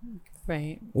leader.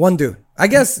 Right. One dude. I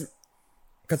guess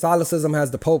Catholicism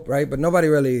has the Pope, right? But nobody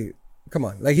really, come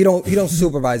on. Like he don't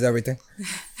supervise everything.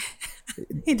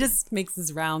 He just makes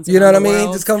his rounds. You know what I mean?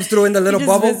 He just comes through in the little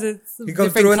bubble. He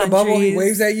comes through in the bubble. He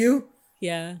waves at you.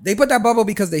 Yeah. They put that bubble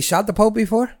because they shot the Pope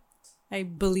before? I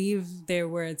believe there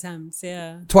were attempts,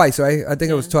 yeah. Twice, right? I think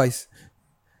it was twice.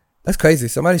 That's crazy.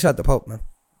 Somebody shot the Pope, man.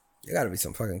 You gotta be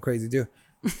some fucking crazy dude.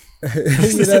 You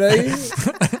know what I mean?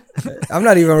 I'm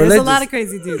not even religious. There's a lot of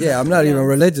crazy dudes. Yeah, I'm not even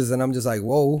religious, and I'm just like,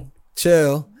 whoa,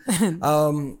 chill.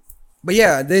 But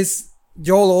yeah, this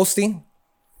Joel Osteen,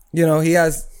 you know,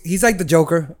 he's like the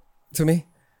Joker to me.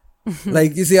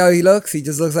 Like, you see how he looks? He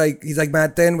just looks like he's like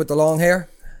Matt Thin with the long hair.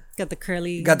 Got the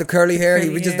curly hair.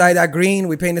 We just dyed that green.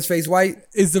 We paint his face white.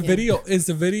 Is the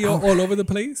video all over the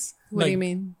place? What do you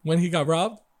mean? When he got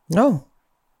robbed? No.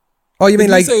 Oh, you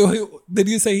mean did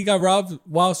you say he got robbed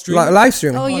while streaming? Live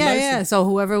streaming. Oh, yeah. So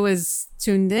whoever was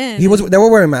tuned in. They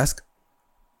were wearing masks.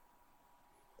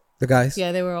 The guys.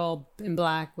 Yeah, they were all in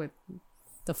black with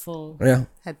the full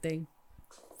head thing.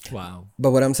 Wow.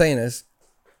 But what I'm saying is,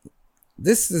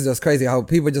 this is just crazy how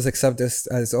people just accept this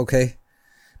as okay.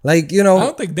 Like, you know. I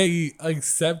don't think they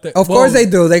accept it. Of course they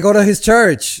do. They go to his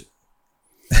church.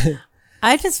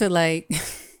 I just feel like.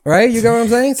 Right? You get what I'm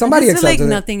saying? Somebody accepts it. I feel like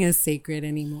nothing is sacred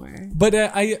anymore. But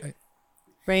right?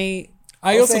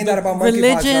 I also saying that about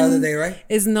monkeypox the other day, right?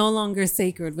 Is no longer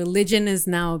sacred. Religion is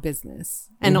now a business.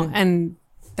 And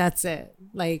that's it.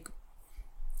 Like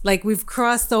we've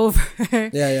crossed over.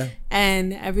 Yeah.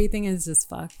 And everything is just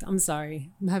fucked. I'm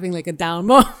sorry. I'm having like a down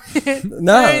moment. But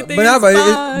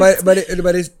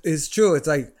it's true. It's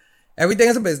like everything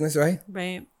is a business, right?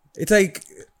 Right. It's like,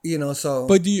 you know, so.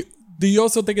 But do you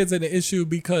also think it's an issue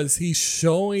because he's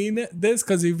showing this?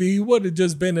 Because if he would have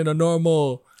just been in a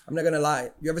normal. I'm not gonna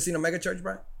lie. You ever seen a mega church,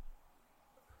 Brian?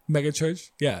 Mega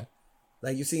church? Yeah.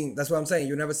 Like that's what I'm saying.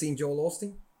 You never seen Joel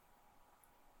Osteen?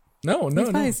 No.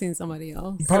 You've probably seen somebody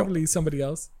else. Probably somebody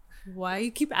else. Why you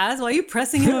keep asking? Why are you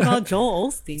pressing him about Joel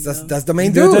Osteen? That's the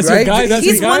main dude, right?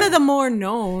 He's one of the more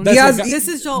known. This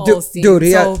is Joel Osteen. Dude,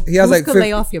 he has like could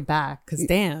lay off your back because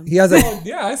damn. He has like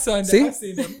I saw. See? I've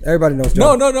seen him. Everybody knows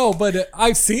Joel. No. But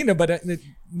I've seen him, but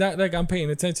not like I'm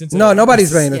paying attention to. No,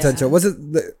 nobody's paying attention. Was it?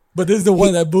 But this is the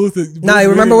one that Booth. Nah, you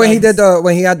remember when he did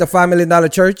when he had the $5 million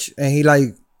church and he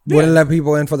wouldn't let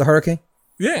people in for the hurricane?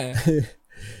 Yeah.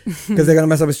 Because they're gonna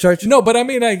mess up his church. No, but I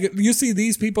mean, like, you see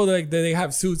these people they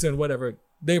have suits and whatever.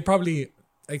 They're probably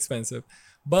expensive,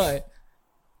 but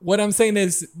what I'm saying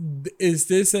is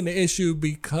this an issue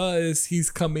because he's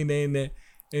coming in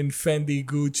Fendi,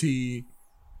 Gucci,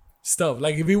 stuff.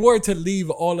 Like if he were to leave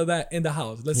all of that in the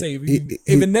house, let's say if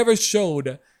it never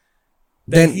showed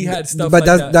that he had stuff but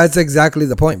like that. That's exactly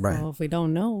the point, Brian. Well, if we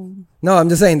don't know. No, I'm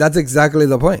just saying that's exactly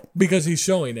the point. Because he's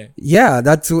showing it. Yeah,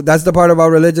 that's the part about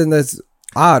religion that's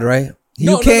odd, right?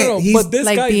 No, he's but this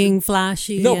like guy, being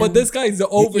flashy. No, but this guy's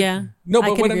over. Yeah, no,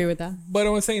 but I can agree with that. But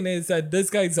what I'm saying is that this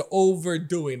guy's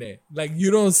overdoing it. Like you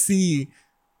don't see.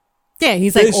 Yeah,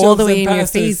 he's like all the way in your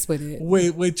face with it.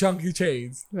 With chunky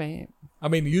chains. Right. I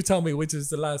mean, you tell me which is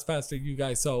the last pastor you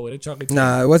guys saw with a chunky chain.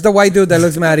 Nah, what's the white dude that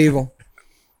looks mad evil?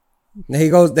 He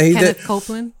goes. Kenneth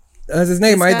Copeland. That's his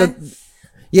name, right?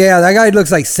 Yeah, that guy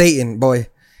looks like Satan, boy.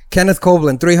 Kenneth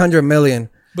Copeland, 300 million.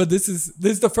 But this is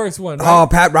the first one. Right? Oh,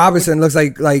 Pat Robertson looks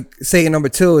like Satan number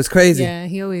 2. It's crazy. Yeah,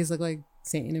 he always looked like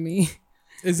Satan to me.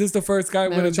 Is this the first guy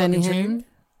with a chunky chain?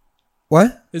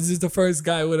 What? Is this the first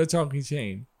guy with a chunky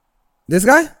chain? This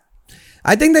guy?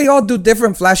 I think they all do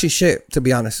different flashy shit, to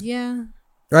be honest. Yeah.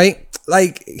 Right?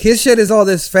 Like, his shit is all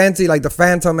this fancy, like the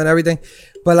Phantom and everything.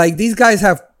 But, like, these guys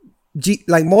have,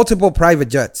 like, multiple private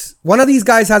jets. One of these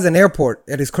guys has an airport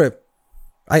at his crib.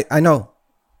 I know.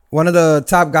 One of the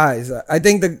top guys. I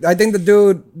think the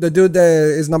dude that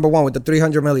is number 1 with the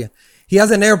 300 million. He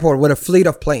has an airport with a fleet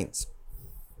of planes.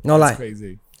 No lie. That's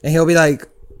crazy. And he'll be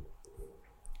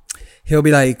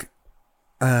like,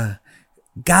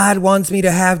 God wants me to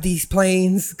have these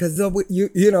planes because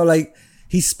you know, like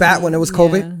he spat when it was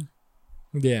COVID.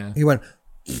 Yeah. He went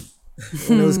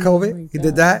when it was COVID. He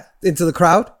did that into the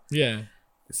crowd. Yeah.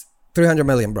 300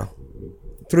 million, bro.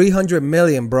 300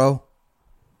 million, bro.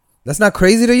 That's not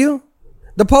crazy to you?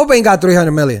 The Pope ain't got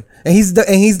 300 million, and he's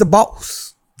the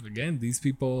boss. Again, these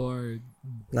people are.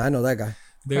 Nah, I know that guy.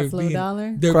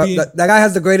 That guy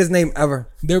has the greatest name ever.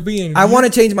 They're being. I want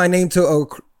to change my name to a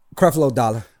Creflo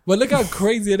Dollar. But look how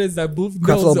crazy it is that Booth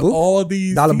knows all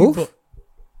these Dollar people. Booth?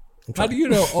 How do you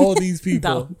know all these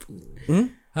people?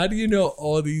 How do you know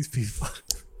all these people?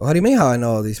 What do you mean? How I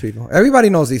know all these people? Everybody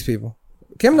knows these people.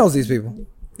 Kim knows these people.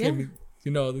 Yeah. Kim,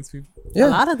 you know all these people. Yeah. A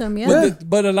lot of them, yeah.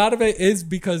 But a lot of it is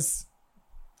because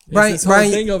this whole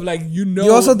thing of like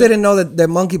You also didn't know that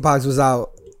monkeypox was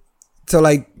out till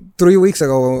like 3 weeks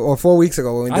ago or 4 weeks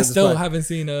ago when we did I still haven't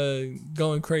seen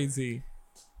going crazy.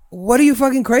 What are you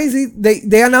fucking crazy?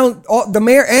 They announced the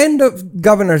mayor and the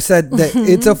governor said that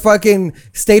it's a fucking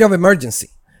state of emergency.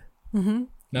 Mm-hmm.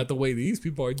 Not the way these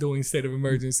people are doing state of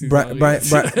emergency.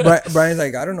 Brian's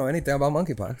like, I don't know anything about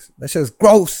monkeypox. That shit's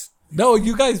gross. No,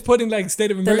 you guys put in like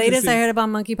state of emergency. The latest I heard about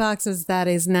monkeypox is that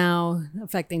is now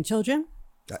affecting children.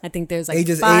 I think there's like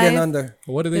ages 5, 8 and under.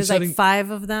 What are they there's shutting? Like 5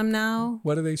 of them now.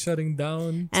 What are they shutting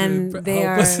down? And they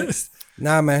are.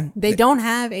 Nah, man. They don't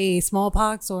have a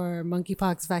smallpox or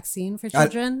monkeypox vaccine for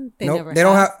children. They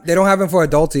don't have them for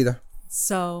adults either.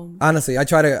 So honestly, I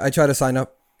try to sign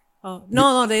up. Oh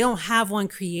no, they don't have one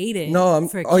created. No,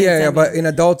 for kids, but in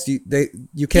adults you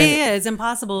can't. Yeah, it's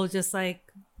impossible. Just like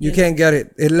you can't get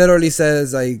it. It literally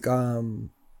says like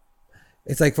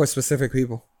it's like for specific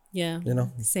people. Yeah, you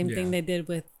know, same thing they did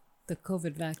with the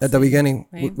COVID vaccine at the beginning.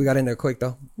 Right? We got in there quick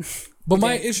though. But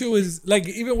my issue is like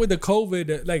even with the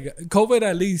COVID, like COVID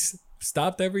at least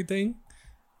stopped everything.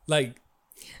 Like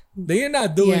they are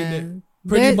not doing it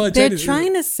pretty much. They're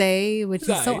trying to say, which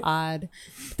is so odd.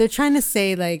 They're trying to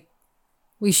say like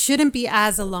we shouldn't be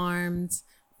as alarmed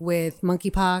with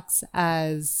monkeypox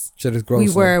as we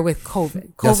were with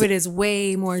COVID. COVID is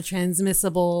way more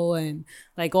transmissible and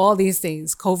like all these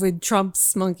things. COVID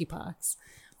trumps monkeypox.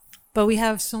 But we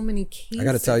have so many cases. I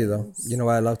got to tell you though, you know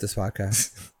why I love this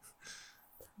podcast?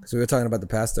 Because we were talking about the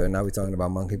pastor and now we're talking about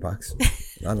monkeypox.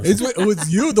 It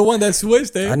was you, the one that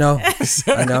switched it. I know.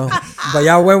 But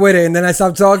y'all went with it and then I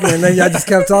stopped talking and then y'all just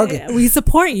kept talking. We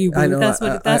support you, boo. I know. That's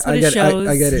what it shows.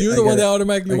 I get it. You're the one that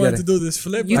automatically wanted to do this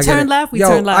flip. You turn left, we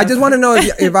turn left. I just want to know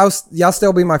if y'all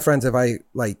still be my friends if I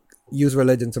like use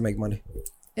religion to make money.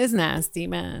 It's nasty,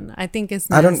 man. I think it's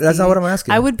nasty. That's not what I'm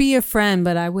asking. I would be your friend,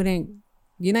 but I wouldn't.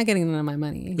 You're not getting none of my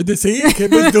money. But see,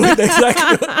 Kim is doing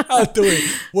exactly what I'll do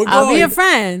it. I'll be a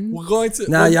friend. We're going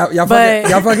to. Nah, y'all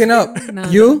fucking up. No.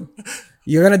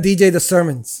 You're gonna DJ the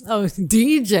sermons. Oh,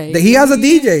 DJ. He has a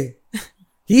DJ.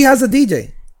 He has a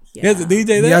DJ. Yeah. He has a DJ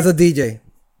there? He has a DJ.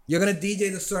 You're gonna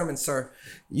DJ the sermon, sir.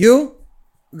 You're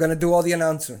gonna do all the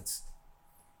announcements.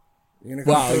 You're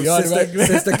gonna come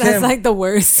Sister Kim. That's like the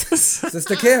worst.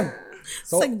 Sister Kim.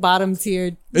 So, it's like bottom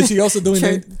tier. Is she also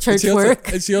doing church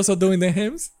work? Is she also doing the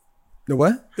hymns? The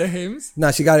what? The hymns?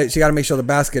 Nah, she got it. She got to make sure the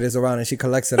basket is around and she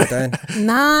collects it at the end.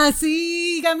 Nah,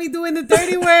 see, you got me doing the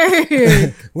dirty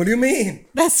work. What do you mean?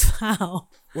 That's foul.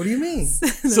 What do you mean?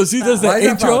 So she does the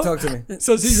intro. Talk to me.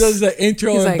 So she does the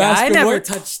intro and like, basket work. I never work.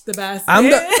 touched the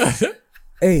basket.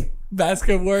 Hey,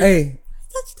 basket work. Hey,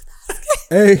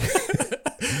 Hey,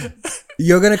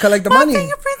 you're gonna collect the money.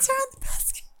 Fingerprints are on the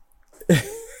basket.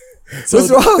 So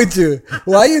what's wrong with you?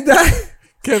 Why you dying?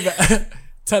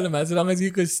 Tell him, as long as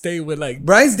you could stay with like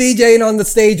Brian's DJing on the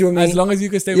stage with me. As long as you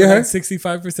could stay with like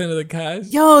 65% of the cash.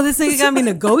 Yo, this nigga got me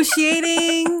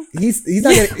negotiating. He's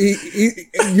not getting.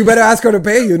 You better ask her to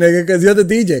pay you, nigga, because you're the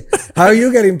DJ. How are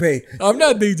you getting paid? I'm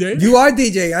not DJ. You are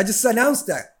DJ. I just announced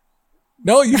that.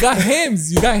 No, you got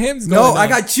hymns. You got hymns going No, on. I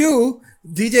got you,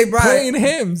 DJ Brian. Playing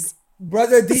hymns.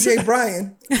 Brother DJ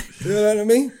Brian. You know what I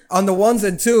mean? On the ones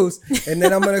and twos. And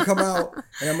then I'm going to come out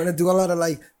and I'm going to do a lot of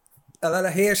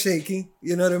hair shaking.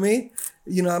 You know what I mean?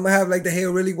 You know, I'm going to have like the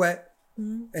hair really wet.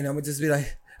 And I'm going to just be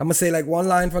like, I'm going to say like one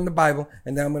line from the Bible.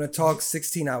 And then I'm going to talk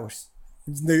 16 hours.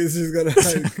 This is going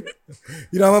to like,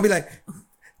 you know, I'm going to be like,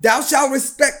 thou shalt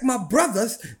respect my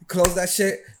brothers. Close that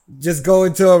shit. Just go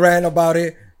into a rant about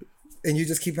it. And you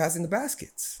just keep passing the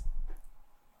baskets.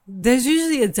 There's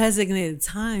usually a designated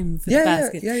time for the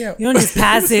basket. Yeah. You don't just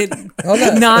pass it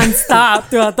nonstop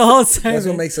throughout the whole service. That's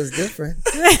what makes us different.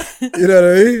 You know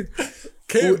what I mean?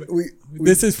 Kim,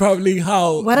 this is probably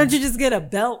how. Why don't you just get a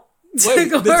belt to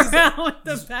go around with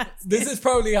the basket? This is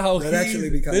probably how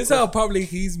probably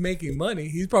he's making money.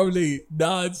 He's probably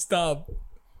nonstop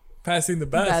passing the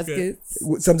baskets.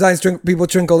 Sometimes people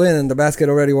trickle in and the basket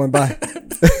already went by.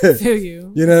 Feel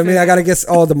you. You know what I mean? I gotta get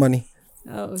all the money.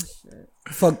 Oh shit.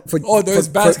 For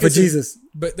Jesus.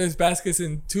 But there's baskets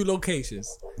in two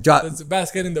locations. There's a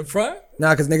basket in the front.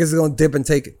 Nah, because niggas is gonna dip and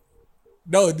take it.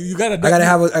 No, you gotta.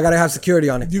 I gotta have security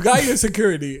on it. You got your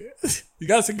security. You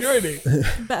got security.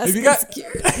 Basket you got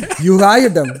security. You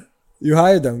hired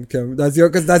them, Kim. That's your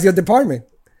department.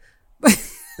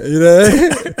 You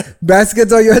know,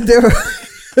 baskets are your department.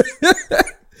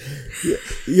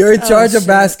 You're in charge of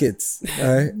baskets.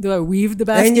 All right. Do I weave the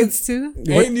baskets too?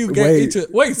 And you get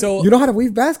so you know how to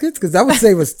weave baskets? Because that would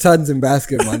save us tons in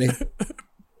basket money.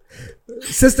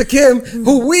 Sister Kim,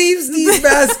 who weaves these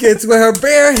baskets with her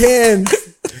bare hands.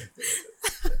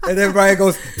 And then Brian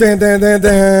goes, dan, dan, dan,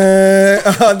 dan.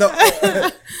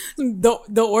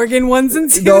 The organ ones and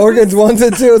twos. The organs 1s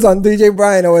and 2s on DJ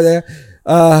Brian over there.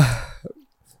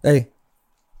 Hey,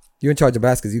 you're in charge of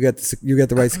baskets. You get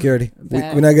the right security.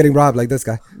 We're not getting robbed like this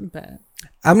guy. Bad.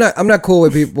 I'm not cool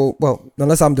with people. Well,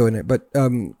 unless I'm doing it. But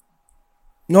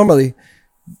normally,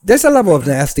 there's a level of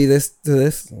nastiness to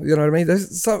this. You know what I mean?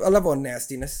 There's a level of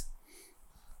nastiness.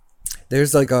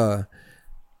 There's like I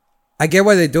get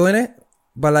why they're doing it,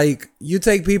 but like you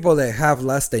take people that have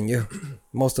less than you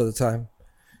most of the time.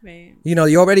 Right. You know,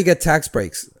 you already get tax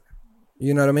breaks.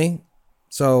 You know what I mean?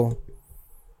 So,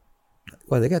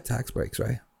 well, they got tax breaks,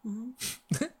 right?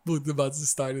 Mm-hmm. Booth about to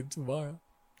start it tomorrow.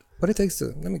 What it takes to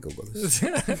let me Google this.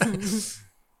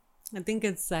 I think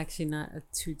it's actually not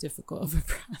too difficult of a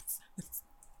process.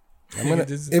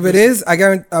 If it is, I'm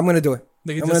gonna do it.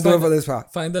 I'm gonna do it for this pod.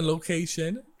 Find the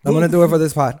location. I'm gonna do it for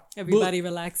this pod. Everybody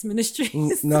Relax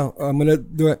Ministries. No, I'm gonna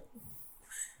do it.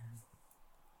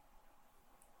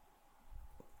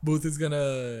 Booth is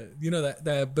gonna,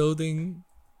 that building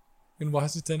in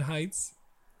Washington Heights.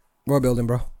 What building,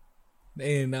 bro?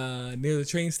 In near the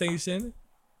train station.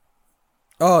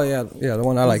 Oh yeah, the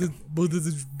one I like. Booth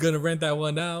is gonna rent that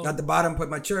one out. At the bottom, put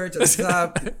my church. At the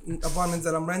top, apartments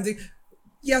that I'm renting.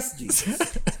 Yes,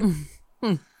 Jesus.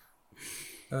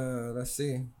 Let's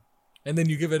see. And then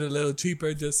you give it a little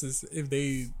cheaper, just as if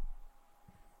they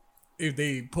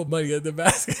put money in the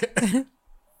basket.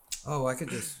 Oh, I could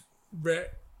just.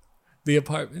 The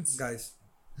apartments. Guys,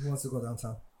 who wants to go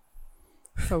downtown?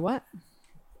 For what?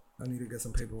 I need to get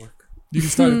some paperwork. You can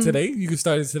start it today? You can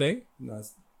start it today? No,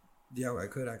 yeah, I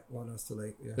could. Well, no, it's too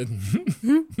late. Yeah.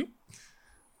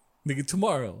 Nigga,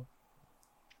 tomorrow.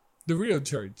 The real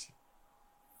church.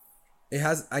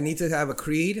 I need to have a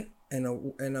creed and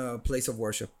a place of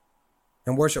worship.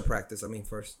 And worship practice,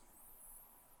 first.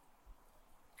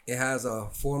 It has a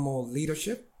formal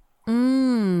leadership.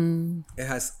 It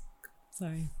has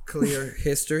clear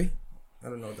history. I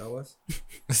don't know what that was.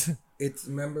 Its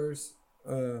members,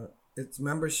 its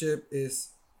membership is,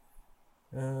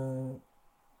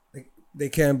 they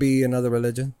can't be in other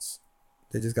religions.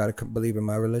 They just gotta believe in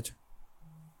my religion.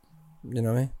 You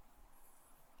know what I mean?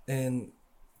 And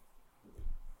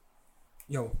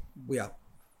yo, we out.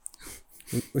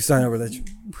 We starting a religion.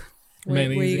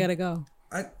 Where you gotta go?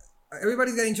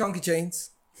 Everybody's getting chunky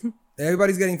chains.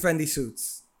 Everybody's getting Fendi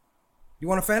suits. You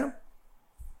want a Phantom?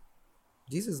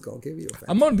 Jesus is gonna give you a Phantom.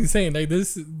 I'm only saying, like,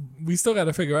 this, we still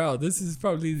gotta figure out. This is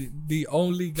probably the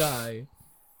only guy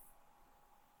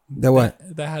that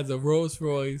has a Rolls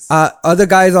Royce. Other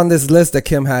guys on this list that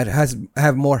Kim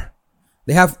have more.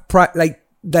 They have like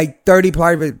 30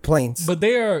 private planes. But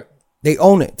they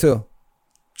own it too.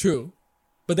 True,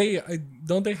 but they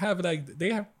don't they have like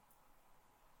they have.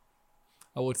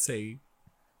 I would say,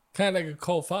 kind of like a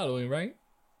cult following, right?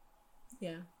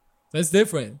 Yeah. That's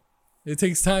different. It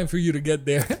takes time for you to get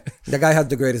there. The guy has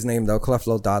the greatest name though,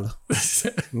 Creflo Dollar.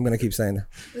 I'm gonna keep saying that.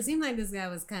 It seemed like this guy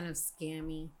was kind of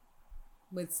scammy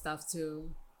with stuff too.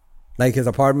 Like his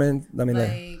apartment. I mean,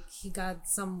 like he got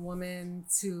some woman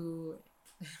to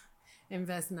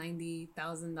invest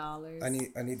 $90,000.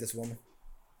 I need this woman.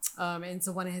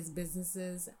 Into one of his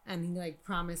businesses, and he like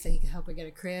promised that he could help her get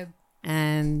a crib,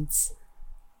 and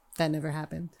that never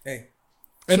happened. Hey.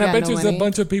 And I bet there's a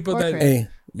bunch of people that.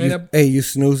 You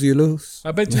snooze, you lose.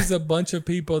 I bet there's a bunch of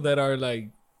people that are like,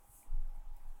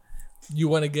 you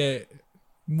want to get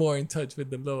more in touch with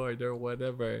the Lord or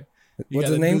whatever. What's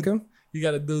his name, Kim? You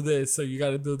got to do this, so you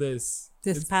got to do this.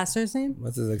 This pastor's name?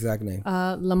 What's his exact name?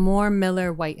 Lamore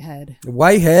Miller Whitehead.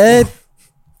 Whitehead.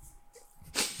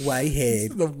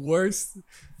 Whitehead. The worst.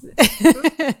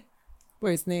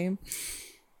 Worst name.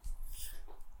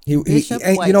 He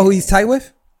you know who he's tight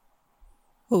with?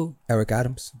 Who? Eric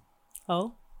Adams.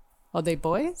 Oh? Are they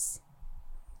boys?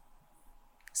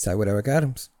 He's tight with Eric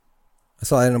Adams. I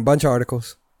saw it in a bunch of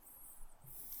articles.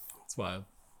 It's wild.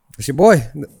 It's your boy.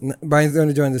 Brian's going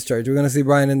to join this church. We're going to see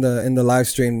Brian in the live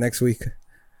stream next week.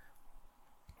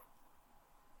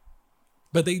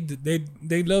 But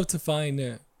they love to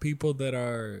find people that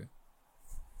are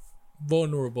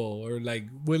vulnerable or like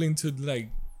willing to like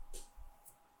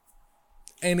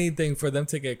anything for them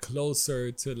to get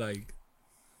closer to like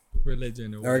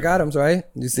religion. Or Eric Adams, right?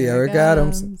 You see Eric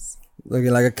Adams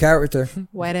looking like a character.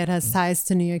 Whitehead has ties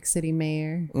to New York City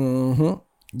mayor. Mm-hmm.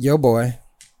 Yo boy.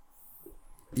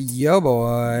 Yeah.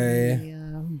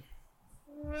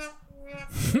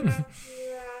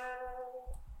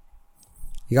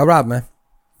 He got robbed, man.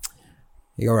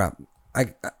 He got robbed.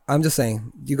 I'm just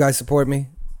saying, you guys support me.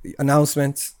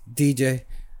 Announcements, DJ,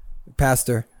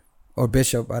 pastor, or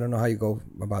bishop. I don't know how you go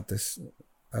about this.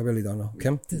 I really don't know.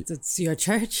 Kim? It's your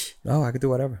church? No, I could do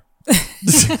whatever.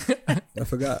 I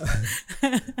forgot.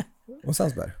 What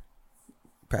sounds better?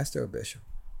 Pastor or bishop?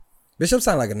 Bishop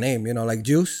sound like a name, like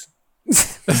Juice.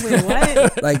 Wait,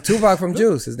 what? Like Tupac from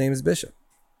Juice. His name is Bishop.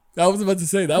 I was about to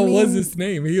say that was his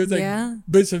name. He was like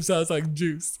Bishop sounds like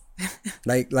Juice.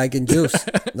 like in Juice.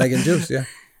 Like in Juice, yeah.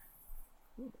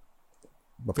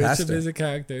 But Bishop pastor is a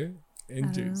character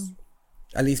in Juice.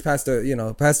 At least pastor,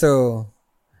 pastor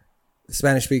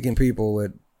Spanish speaking people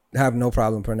would have no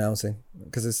problem pronouncing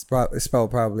because it's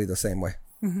spelled probably the same way.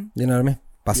 Mm-hmm. You know what I mean?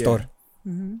 Pastor.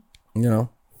 Yeah. Mm-hmm.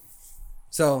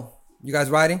 So, you guys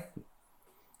riding?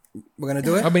 We're going to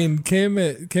do it? I mean, Kim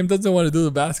doesn't want to do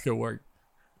the basket work.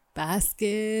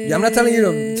 Basket? Yeah, I'm not telling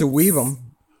you to weave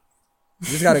them. You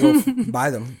just got to go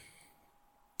buy them.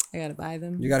 I got to buy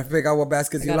them. You got to figure out what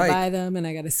baskets you like. I got to buy them and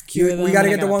I got to skewer them. We got to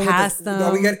get the one with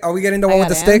the... Are we getting the one with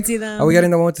the stick? Are we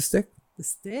getting the one with the stick? The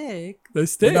stick? The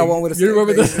stick? That one with the stick. You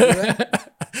remember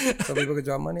the... So people could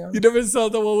drop money on it? You never saw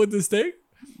the one with the stick?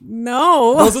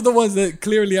 No. Those are the ones that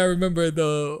clearly I remember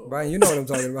Brian, you know what I'm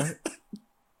talking about.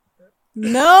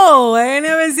 No, I ain't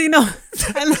never seen no.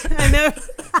 I never.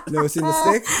 Never seen the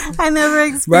stick? I never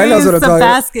experienced the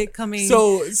basket coming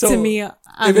to me on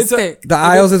the stick. The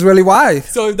aisles is really wide.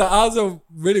 So if the aisles are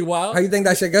really wild, how you think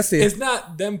that shit gets to you? It's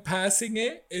not them passing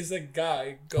it. It's a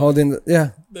guy holding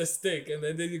the stick, and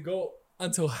then you go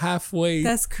until halfway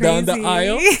down the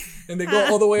aisle, and they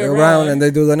go all the way around, and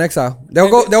they do the next aisle.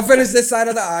 They'll finish this side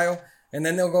of the aisle, and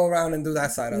then they'll go around and do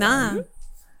that side of the aisle.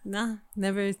 Nah,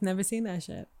 never seen that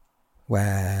shit.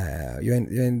 Wow, you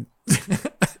ain't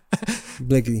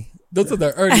Blicky. Those are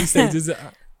the early stages.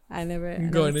 I never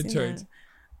going to church. That.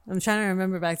 I'm trying to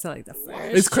remember back to like the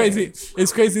first. It's crazy. Church.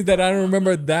 It's crazy that I don't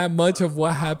remember that much of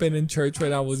what happened in church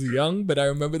when I was young, but I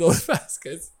remember those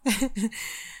baskets.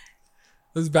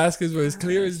 Those baskets were as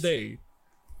clear as day.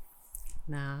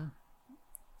 Nah.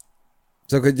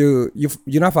 So could you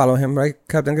not follow him, right,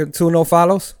 Captain? 2 no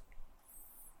follows,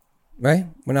 right?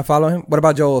 We're not following him. What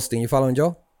about Joel Osteen? You following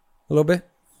Joe? A little bit.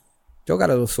 Joe got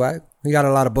a little swag. He got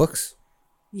a lot of books.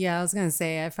 Yeah, I was gonna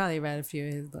say I probably read a few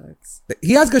of his books.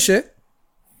 He has good shit.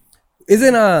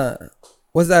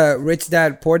 Was that Rich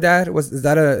Dad Poor Dad? Is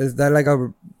that like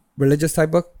a religious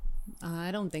type book?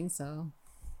 I don't think so.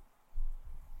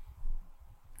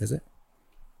 Is it?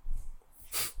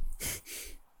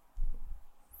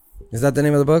 Is that the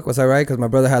name of the book? Was I right? Because my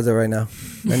brother has it right now.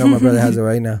 I know my brother has it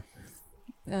right now.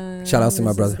 Shout out to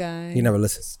my brother. He never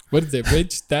listens. What is it?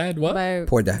 Rich Dad? What? By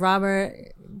Poor Dad.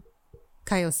 Robert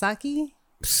Kiyosaki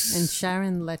and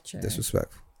Sharon Lecher.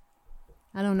 Disrespectful.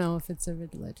 I don't know if it's a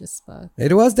religious book.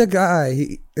 It was the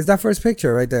guy. Is that first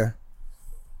picture right there?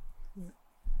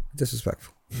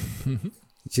 Disrespectful.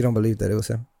 she don't believe that it was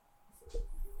him.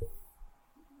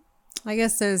 I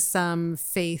guess there's some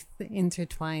faith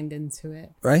intertwined into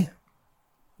it. Right?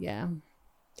 Yeah.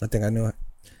 I think I knew it.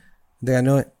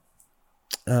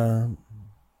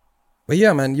 But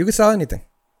yeah, man, you can sell anything.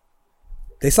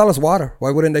 They sell us water.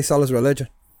 Why wouldn't they sell us religion?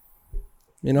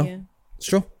 You know? Yeah. It's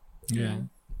true. Yeah.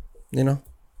 You know?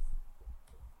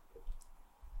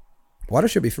 Water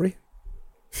should be free.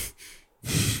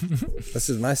 That's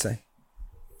just my say.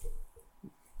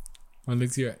 Well,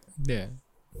 let's hear it. Yeah.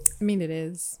 I mean, it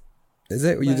is. Is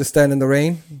it? You just stand in the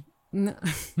rain? No.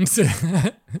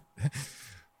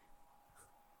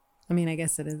 I mean, I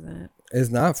guess it isn't. It's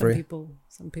not free.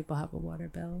 Some people have a water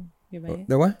bill. You're right.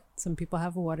 The what? Some people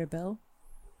have a water bill.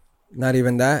 Not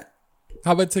even that.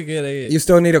 How about to get You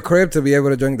still need a crib to be able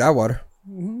to drink that water.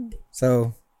 Mm-hmm.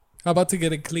 So. How about to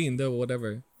get it cleaned or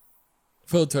whatever?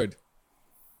 Filtered.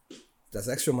 That's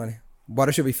extra money.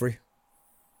 Water should be free.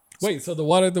 Wait, so the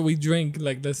water that we drink,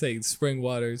 like let's say spring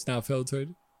water, is not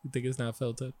filtered? You think it's not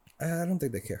filtered? I don't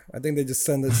think they care. I think they just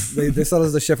send us. They sell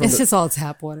us the shit from. It's just all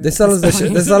tap water. They sell us the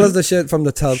shit. They sell us the shit from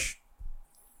the tub.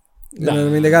 You know what I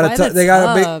mean? They got a they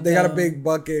got a big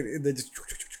bucket. And they just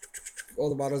all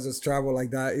the bottles just travel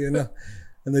like that, you know,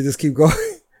 and they just keep going.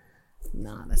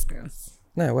 Nah, that's gross.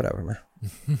 Nah, whatever,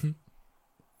 man.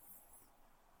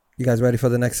 You guys ready for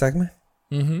the next segment?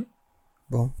 Mm-hmm.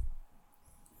 Boom.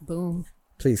 Boom.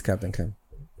 Please, Captain Kim,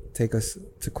 take us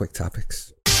to quick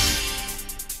topics.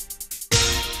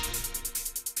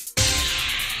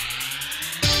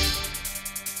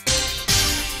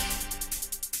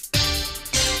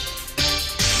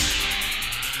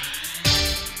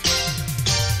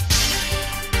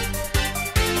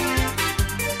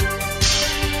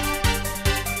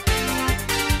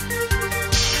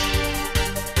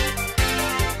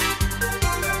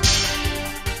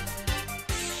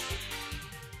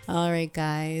 All right,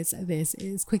 guys, this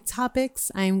is Quick Topics.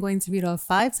 I am going to read off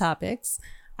 5 topics.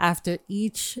 After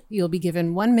each, you'll be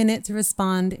given 1 minute to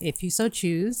respond if you so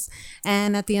choose.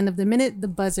 And at the end of the minute, the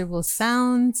buzzer will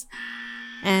sound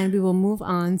and we will move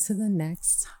on to the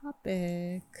next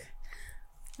topic.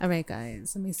 All right,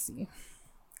 guys, let me see.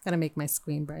 Gotta make my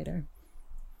screen brighter.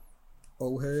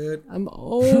 Old head. I'm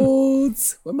old.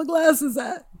 Where my glasses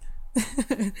at?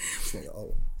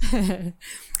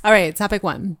 All right, topic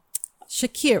 1.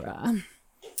 Shakira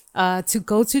to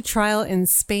go to trial in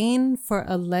Spain for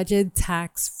alleged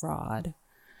tax fraud.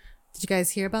 Did you guys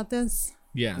hear about this?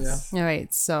 Yes. Yeah. All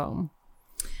right. So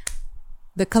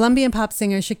the Colombian pop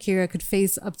singer Shakira could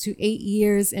face up to 8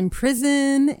 years in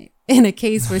prison in a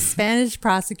case where Spanish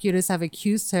prosecutors have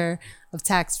accused her of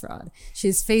tax fraud.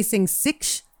 She's facing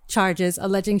 6 charges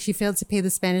alleging she failed to pay the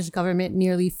Spanish government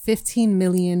nearly $15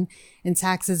 million in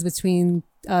taxes between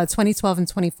 2012 and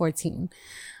 2014.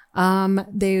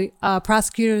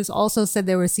 Prosecutors also said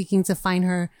they were seeking to fine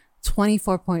her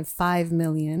 $24.5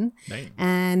 million. Dang.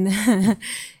 And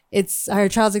her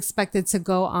trial's expected to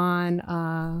go on.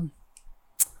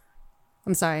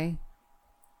 I'm sorry.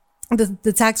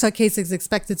 The tax fraud case is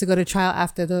expected to go to trial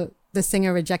after the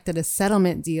singer rejected a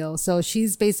settlement deal. So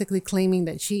she's basically claiming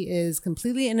that she is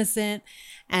completely innocent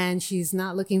and she's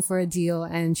not looking for a deal,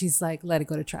 and she's like, let it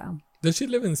go to trial. Does she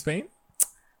live in Spain?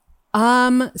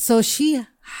 So she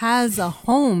has a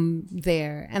home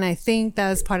there, and I think that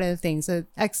was part of the thing. So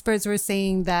experts were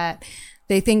saying that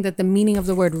they think that the meaning of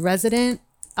the word resident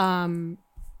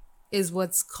is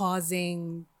what's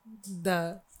causing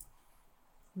the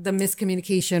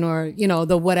miscommunication, or, you know,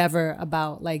 the whatever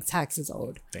about like taxes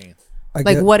owed. Damn.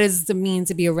 What does it mean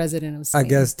to be a resident of Spain? I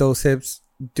guess those hips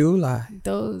do lie.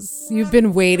 You've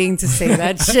been waiting to say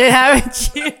that shit,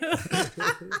 haven't you?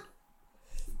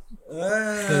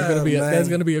 There's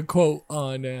gonna be a quote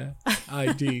on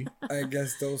IG. I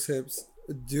guess those hips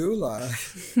do lie.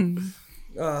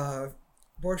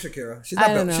 Poor Shakira. She's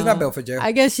not built for jail.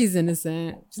 I guess she's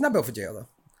innocent. She's not built for jail though.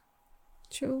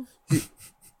 True.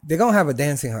 They're gonna have her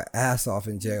dancing her ass off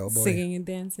in jail, boy. Singing and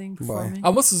dancing, performing. I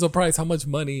was surprised how much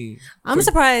money. I'm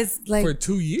surprised, like, for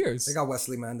 2 years. They got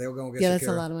Wesley, man. They were gonna get. Yeah, Shakira. that's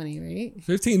a lot of money, right?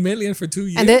 $15 million for 2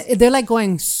 years, and they're like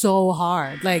going so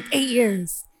hard, like 8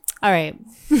 years. All right.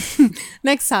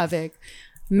 Next topic.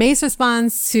 Mace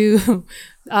responds to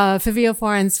Fabio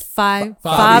Foreign's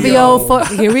Fabio.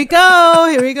 Here we go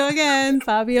again.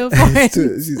 Fabio Foreign.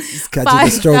 She's catching the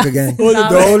stroke again.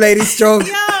 The old lady stroke.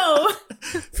 Yo.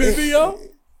 Fabio.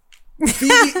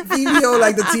 Vizio,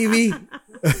 like the TV.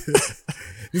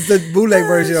 It's the bootleg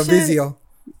version of Vizio.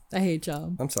 I hate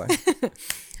y'all. I'm sorry.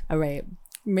 All right.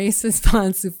 Mace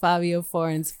responds to Fabio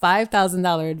Foreign's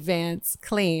 $5,000 advance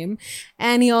claim,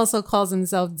 and he also calls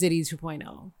himself Diddy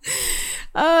 2.0.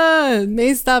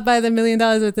 May stopped by the $1 Million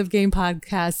Worth of Game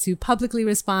podcast to publicly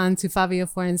respond to Fabio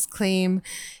Foreign's claim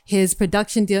his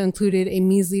production deal included a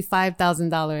measly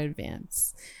 $5,000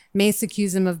 advance. Mace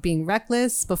accused him of being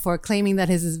reckless before claiming that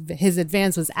his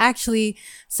advance was actually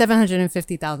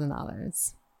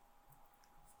 $750,000.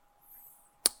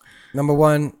 Number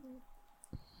one,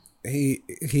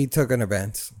 he took an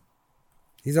advance.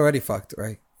 He's already fucked,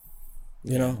 right?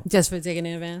 You know, just for taking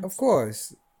an advance. Of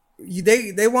course,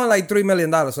 they want like $3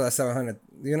 million for that 700.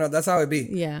 You know, that's how it be.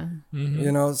 Yeah. Mm-hmm.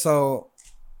 You know, so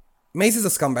Mace is a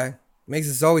scumbag. Mace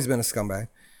has always been a scumbag.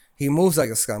 He moves like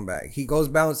a scumbag. He goes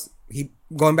bounce. He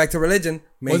going back to religion.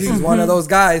 Mace is one of those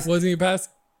guys. Wasn't he a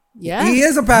pastor? Yeah, he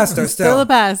is a pastor still. Still a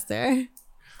pastor.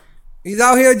 He's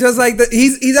out here just like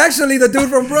he's actually the dude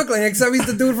from Brooklyn, except he's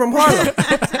the dude from Harlem.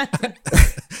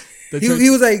 he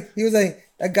was like,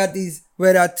 I got these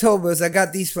Red Octobers. I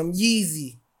got these from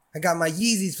Yeezy. I got my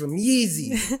Yeezys from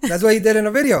Yeezy. That's what he did in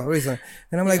a video recently.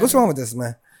 And I'm like, what's wrong with this,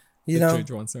 man? You know?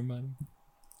 Church wants their money.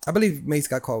 I believe Mace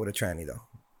got caught with a tranny, though.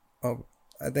 Oh,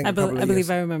 I believe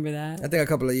I remember that. I think a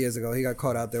couple of years ago, he got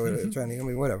caught out there with a tranny. I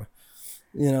mean, whatever.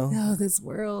 You know? Oh, this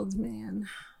world, man.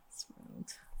 This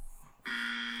world.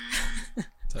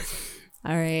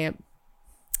 All right.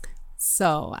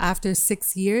 So, after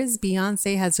 6 years,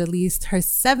 Beyonce has released her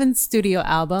 7th studio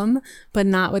album, but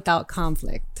not without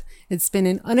conflict. It's been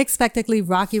an unexpectedly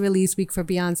rocky release week for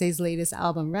Beyonce's latest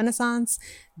album, Renaissance.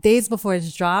 Days before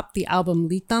its drop, the album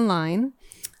leaked online,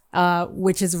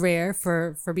 which is rare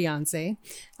for Beyonce.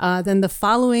 Then the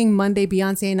following Monday,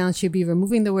 Beyonce announced she'd be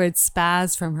removing the word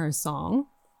spaz from her song.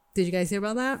 Did you guys hear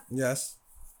about that? Yes.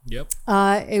 Yep.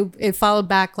 It followed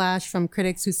backlash from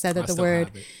critics who said that the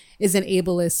word is an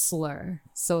ableist slur.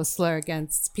 So a slur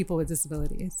against people with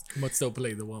disabilities. But still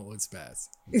play the one with spaz.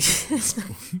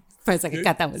 First, I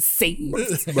got that with Satan.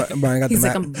 Brian got He's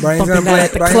Brian's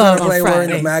gonna play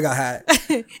wearing the MAGA hat.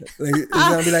 He's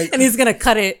gonna be like, and he's gonna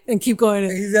cut it and keep going.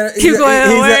 Keep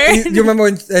going away. You remember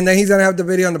when? And then he's gonna have the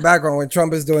video in the background when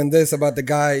Trump is doing this about the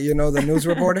guy, you know, the news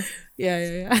reporter.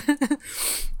 Yeah.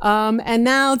 And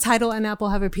now Tidal and Apple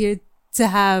have appeared to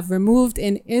have removed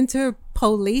an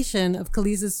interpolation of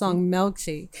Khalees's song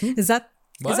 "Milkshake." Is that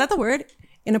the word?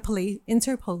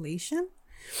 Interpolation?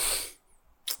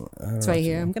 It's right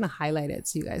here. I'm gonna highlight it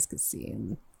so you guys can see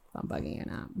if I'm bugging or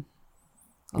not.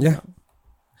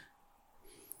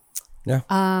 Yeah.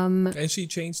 And she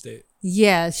changed it.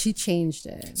 Yeah, she changed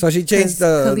it. So she changed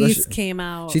Khalees came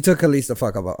out. She took Khalees the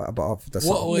fuck off the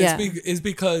song. Well, it's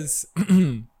because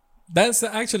that's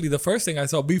actually the first thing I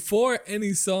saw before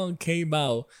any song came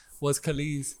out was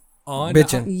Khalees on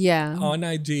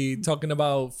IG talking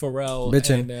about Pharrell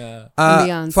bitching.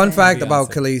 And fun fact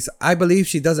about Khalees, I believe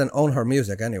she doesn't own her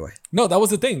music anyway. No, that was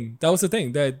the thing.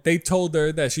 That they told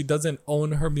her that she doesn't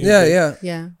own her music.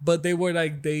 Yeah. But they were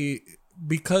like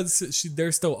because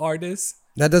they're still artists.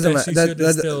 That doesn't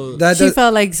matter. She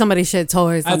felt like somebody should have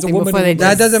told her something before they.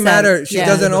 That doesn't matter. She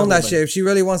doesn't own that shit. If she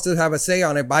really wants to have a say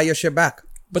on it, buy your shit back.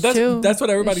 But that's what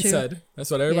everybody said. That's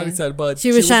what everybody said. But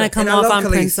she was trying to come off on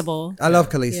principle. I love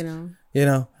Khalees. You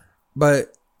know,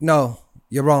 but no,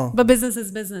 you're wrong. But business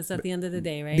is business at the end of the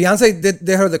day, right? Beyonce did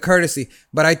her the courtesy,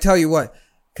 but I tell you what,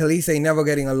 Khalees ain't never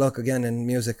getting a look again in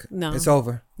music. No, it's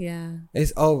over. Yeah,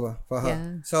 it's over for her.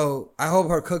 Yeah. So I hope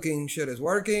her cooking shit is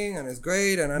working and it's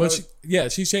great. And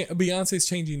Beyonce's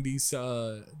changing these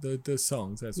the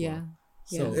songs as well.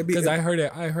 So because I heard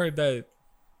that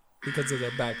because of the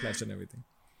backlash and everything.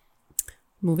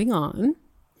 Moving on.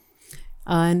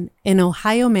 An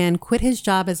Ohio man quit his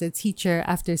job as a teacher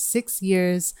after 6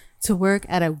 years to work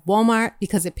at a Walmart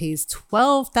because it pays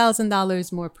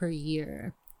 $12,000 more per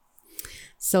year.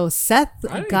 So Seth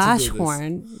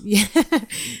Goshorn,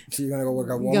 So you're gonna go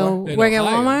work at Walmart? Work at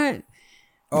Walmart?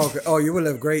 Oh, okay. Oh, you will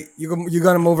live great. You're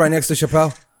gonna move right next to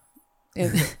Chappelle.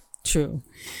 True.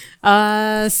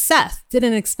 Seth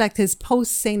didn't expect his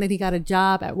post saying that he got a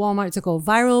job at Walmart to go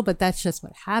viral, but that's just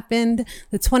what happened.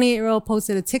 The 28-year-old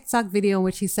posted a TikTok video in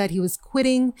which he said he was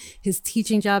quitting his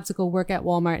teaching job to go work at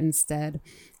Walmart instead.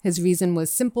 His reason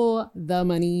was simple: the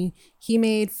money. He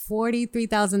made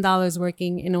 $43,000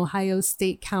 working in Ohio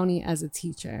State County as a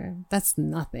teacher. That's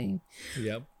nothing.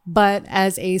 Yep. But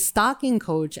as a stocking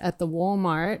coach at the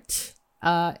Walmart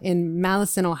in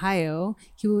Madison, Ohio,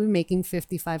 he will be making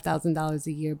 $55,000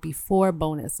 a year before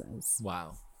bonuses.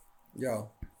 Wow. Yo,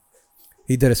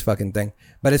 he did his fucking thing.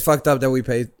 But it's fucked up that we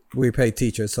pay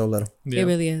teachers so little. Yeah. It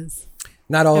really is.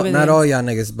 Not all y'all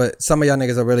niggas, but some of y'all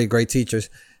niggas are really great teachers.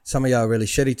 Some of y'all are really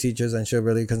shitty teachers and should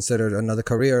really consider another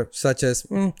career, such as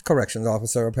corrections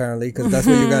officer, apparently, because that's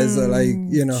what you guys are like,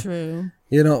 you know. True.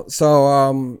 You know,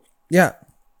 so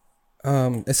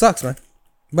it sucks, man.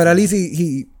 But at least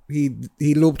he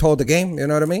looped the game. You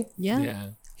know what I mean? Yeah.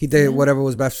 He did whatever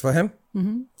was best for him.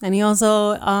 Mm-hmm. And he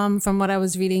also, from what I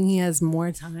was reading, he has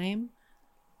more time.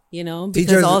 You know,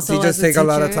 because teachers take a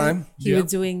lot of time. He was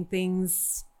doing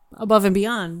things above and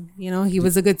beyond. You know, he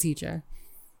was a good teacher.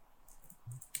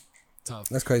 Tough.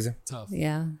 That's crazy. Tough.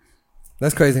 Yeah.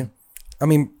 That's crazy. I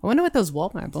mean, I wonder what those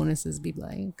Walmart bonuses be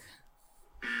like.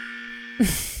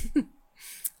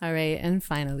 All right, and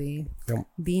finally,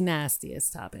 the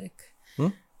nastiest topic.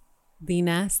 The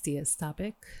nastiest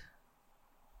topic.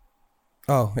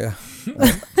 Oh yeah.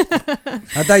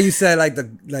 I thought you said like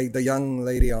the young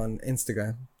lady on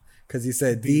Instagram, because you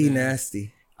said D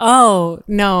nasty. Oh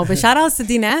no, but shout outs to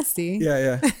D nasty.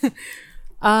 Yeah.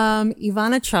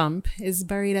 Ivana Trump is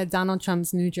buried at Donald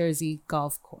Trump's New Jersey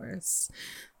golf course.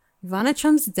 Ivana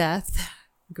Trump's death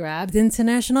grabbed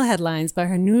international headlines, but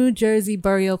her New Jersey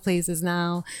burial place is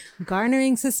now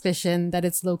garnering suspicion that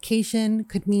its location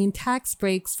could mean tax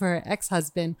breaks for her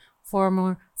ex-husband,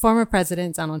 former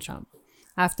President Donald Trump.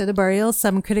 After the burial,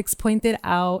 some critics pointed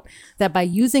out that by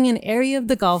using an area of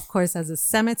the golf course as a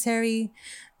cemetery,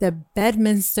 the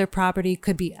Bedminster property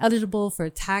could be eligible for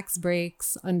tax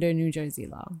breaks under New Jersey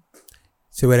law.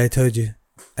 So what I told you,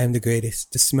 I'm the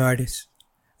greatest, the smartest.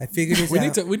 I figured this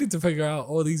out. We need to figure out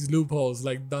all these loopholes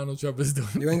like Donald Trump is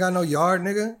doing. You ain't got no yard,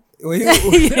 nigga. You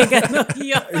ain't got no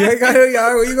yard. You ain't got no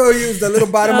yard. Where you gonna use the little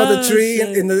bottom of the tree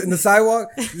in the sidewalk?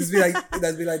 Just be like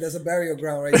that's a burial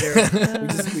ground right there.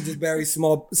 We just bury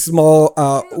small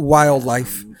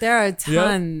wildlife. There are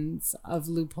tons of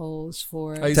loopholes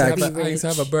for I used to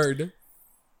have a bird.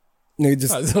 No,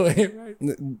 just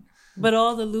but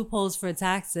all the loopholes for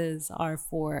taxes are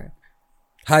for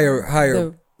higher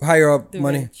up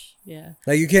money. Rich. Yeah.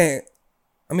 Like you can't.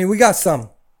 I mean, we got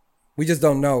some. We just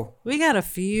don't know. We got a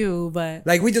few, but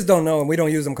like we just don't know, and we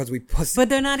don't use them because we pussy. But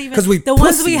they're not even the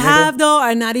ones we have though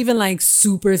are not even like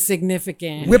super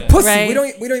significant. We're pussy. Right?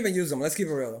 We don't even use them. Let's keep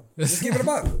it real though. Let's keep it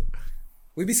about.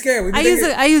 We be scared. I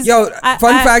use.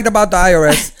 Fun fact about the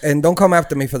IRS, and don't come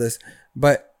after me for this,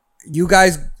 but you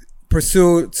guys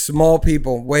pursue small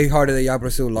people way harder than y'all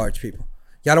pursue large people.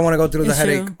 Y'all don't want to go through the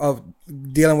headache of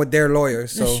dealing with their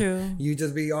lawyers. So you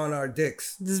just be on our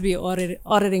dicks. Just be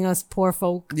auditing us poor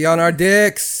folk. Be on our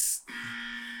dicks.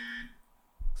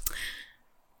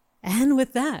 And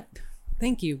with that,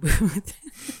 thank you.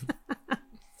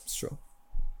 It's true.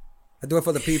 I do it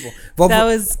for the people. That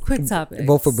was quick topic.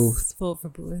 Vote for Booth. Vote for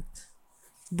Booth.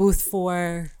 Booth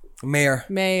for mayor.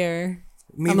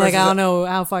 I'm like, I don't know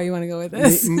how far you want to go with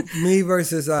this. Me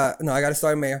versus no, I got to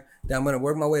start mayor. Then I'm gonna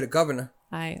work my way to governor.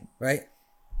 Right.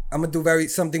 I'm gonna do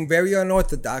something very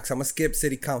unorthodox. I'm gonna skip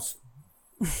city council,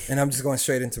 and I'm just going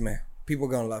straight into mayor. People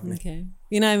are gonna love me. Okay.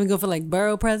 You're not even go for like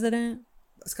borough president.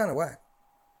 That's kind of whack.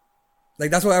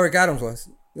 Like that's what Eric Adams was.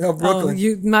 You know, Brooklyn.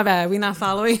 Oh, my bad. We're not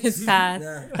following his path.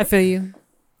 I feel you.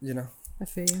 You know. I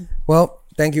feel you. Well,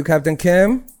 thank you, Captain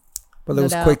Kim, for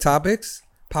those quick topics.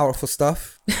 Powerful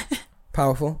stuff.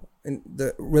 Powerful and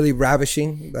really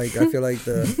ravishing. Like I feel like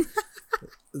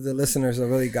the listeners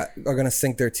are gonna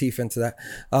sink their teeth into that.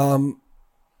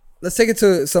 Let's take it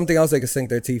to something else they can sink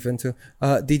their teeth into.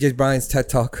 DJ Brian's TED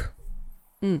Talk.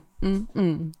 Sip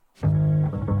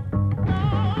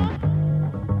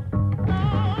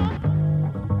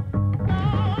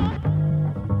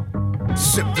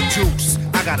the juice.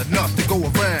 I got enough to go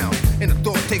around, and the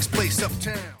thought takes place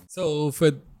uptown. So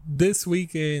for this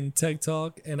week in Tech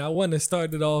Talk, and I want to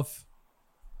start it off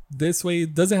this way.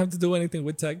 It doesn't have to do anything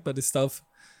with tech, but it's stuff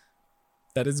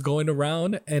that is going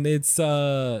around, and it's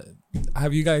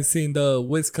have you guys seen the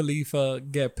Wiz Khalifa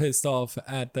get pissed off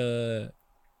at the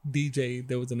DJ?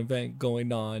 There was an event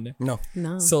going on. No.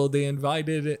 So they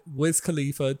invited Wiz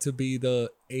Khalifa to be the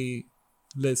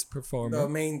A-list performer.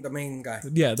 The main guy.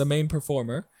 Yeah, the main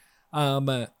performer.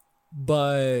 But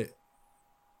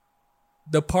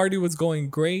the party was going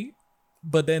great,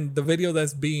 but then the video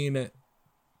that's being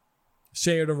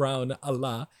shared around a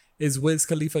lot is Wiz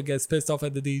Khalifa gets pissed off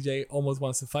at the DJ, almost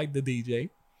wants to fight the DJ.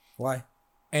 Why?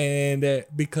 And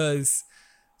because,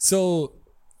 so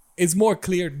it's more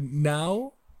clear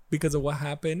now because of what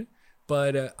happened,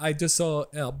 but I just saw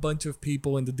a bunch of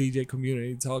people in the DJ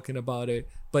community talking about it,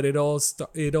 but it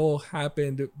all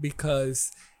happened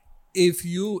because if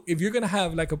you're gonna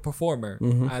have like a performer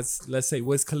as, let's say,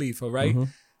 Wiz Khalifa, right?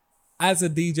 As a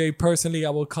DJ, personally, I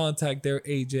will contact their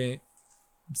agent,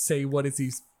 say what is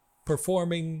he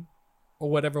performing or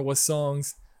whatever, what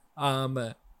songs.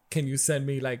 Can you send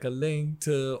me like a link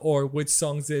to, or which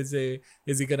songs is it?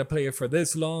 Is he gonna play it for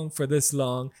this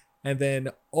long? And then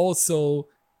also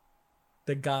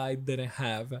the guy didn't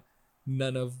have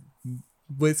none of,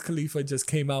 Wiz Khalifa just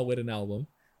came out with an album.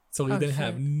 so he didn't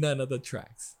have none of the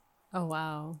tracks. Oh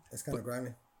wow, That's kind of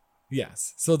grimy.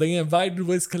 Yes, so they invited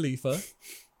Wiz Khalifa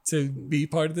to be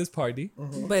part of this party,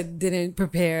 but didn't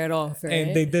prepare at all for it.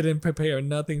 and they didn't prepare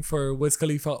nothing for Wiz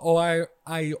Khalifa. Oh,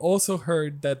 I also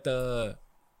heard that the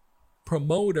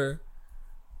promoter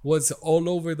was all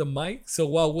over the mic. So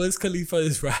while Wiz Khalifa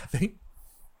is rapping,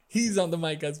 he's on the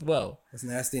mic as well. That's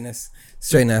nastiness.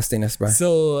 Straight nastiness, bro.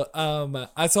 So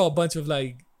I saw a bunch of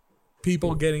like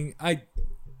people getting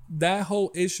that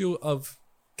whole issue of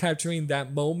capturing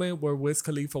that moment where Wiz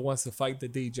Khalifa wants to fight the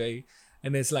DJ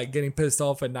and it's like getting pissed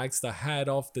off and knocks the hat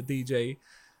off the DJ.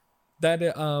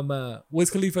 That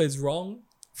Wiz Khalifa is wrong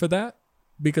for that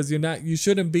because you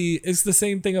shouldn't be. It's the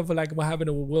same thing of like what happened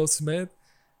with Will Smith.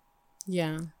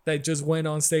 Yeah. That just went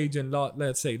on stage and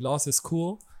lost his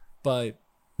cool, but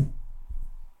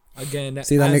again,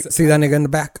 see that nigga in the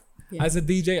back. Yeah. As a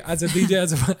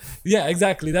DJ, yeah,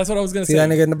 exactly. That's what I was gonna say. See that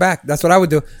nigga in the back. That's what I would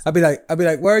do. I'd be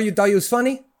like, where you thought you was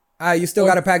funny? You still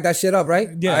gotta pack that shit up, right?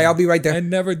 Yeah, I'll be right there. And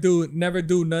never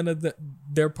do none of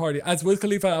their party. As with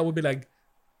Khalifa, I would be like,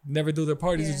 never do their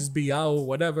parties. You just be out,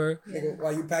 whatever. Yeah.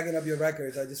 While you packing up your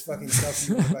records, I just fucking stuff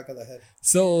you in the back of the head.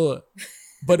 So,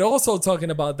 but also talking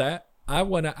about that, I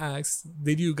want to ask: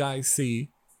 did you guys see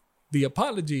the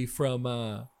apology from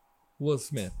Will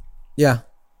Smith? Yeah.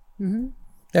 Mm-hmm.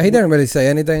 Yeah, he didn't really say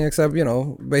anything except,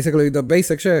 basically the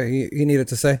basic shit he needed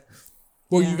to say.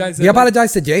 Well, you guys. He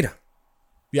apologized to Jada.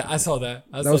 Yeah, I saw that.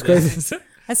 That was crazy.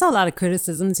 I saw a lot of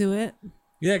criticism to it.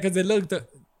 Yeah, because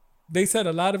they said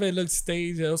a lot of it looked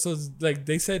staged. Also, like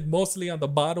they said mostly on the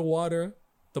bottled water.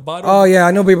 Oh yeah,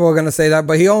 I know people were gonna say that,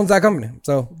 but he owns that company,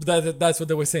 so that's what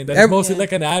they were saying. That's mostly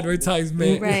like an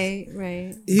advertisement. Right.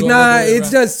 It's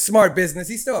just smart business.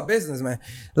 He's still a businessman.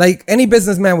 Like any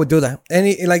businessman would do that.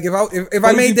 If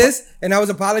I made this and I was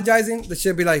apologizing, the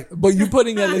shit be like. But you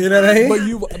putting it, you know what I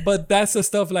mean? But that's the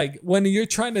stuff like when you're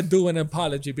trying to do an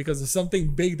apology because of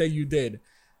something big that you did.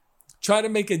 Try to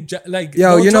make it like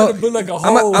to build like a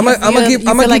whole. I'm gonna keep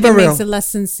it real. Makes it less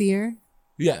sincere.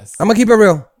 Yes, I'm gonna keep it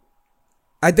real.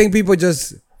 I think people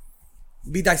just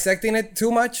be dissecting it too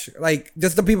much. Like,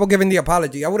 just the people giving the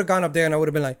apology. I would have gone up there and I would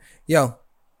have been like, yo,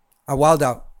 I wilded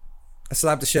out. I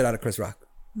slapped the shit out of Chris Rock.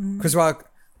 Mm-hmm. Chris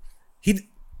Rock, he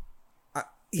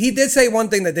did say one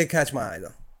thing that did catch my eye,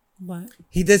 though. What?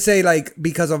 He did say, like,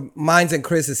 because of mine's and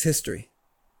Chris's history.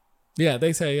 Yeah,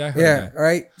 they say, I heard that. Yeah,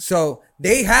 right? So,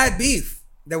 they had beef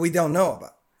that we don't know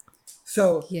about.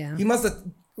 So, he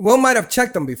Will might have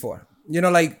checked them before.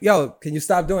 Like, yo, can you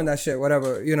stop doing that shit?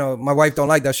 Whatever. My wife don't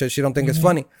like that shit. She don't think it's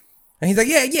funny. And he's like,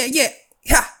 yeah,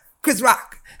 Chris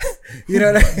Rock. You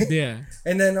know what I mean? Yeah.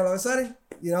 And then all of a sudden,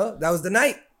 that was the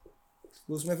night.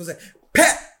 Will Smith was like,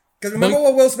 Pat! Because remember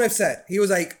what Will Smith said? He was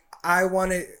like, I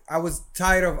was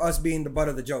tired of us being the butt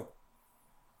of the joke.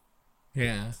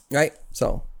 Yeah. Right?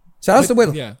 So, shout out to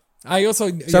Will. Yeah.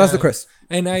 Shout out to Chris.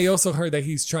 And I also heard that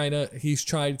he's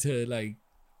tried to like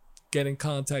get in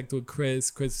contact with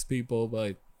Chris's people,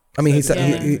 but I mean, he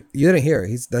said you didn't hear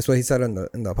it. That's what he said in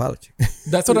the apology.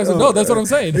 That's what I said. No, that's what I'm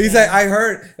saying. He said, I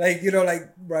heard, like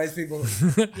Bryce people.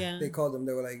 They called him.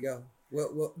 They were like, yo,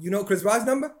 well, you know Chris Rock's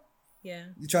number? Yeah.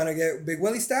 You trying to get Big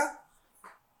Willie style?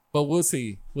 But we'll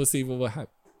see. We'll see what will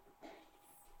happen.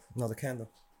 Another candle.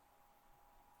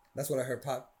 That's what I heard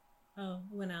pop. Oh,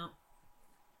 went out.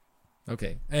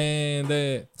 Okay,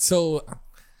 and so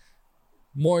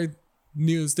more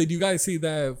news. Did you guys see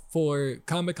that for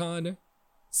Comic-Con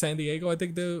San Diego? I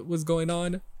think that was going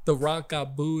on. The Rock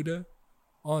got booed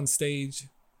on stage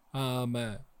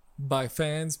by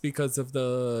fans because of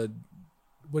the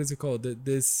what is it called?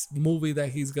 This movie that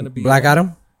he's gonna be Black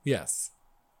Adam? Yes.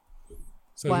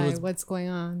 So why? What's going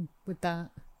on with that?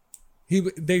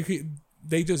 They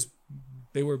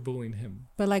were booing him.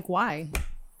 But like, why?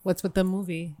 What's with the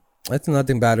movie? It's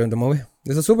nothing bad in the movie.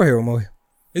 It's a superhero movie.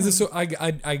 Is it so?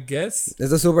 I guess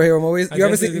it's a superhero movie. You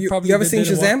ever seen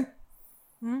Shazam?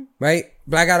 Right?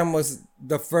 Black Adam was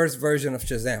the first version of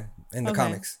Shazam in the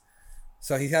comics.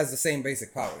 So he has the same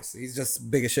basic powers. He's just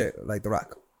big as shit, like The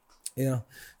Rock.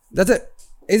 That's it.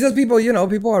 It's just people,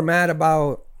 people are mad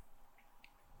about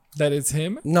that it's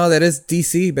him. No, that is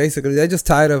DC. Basically, they're just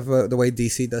tired of the way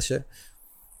DC does shit.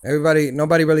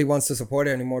 Nobody really wants to support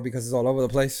it anymore because it's all over the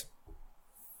place.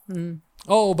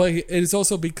 Oh, but it's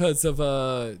also because of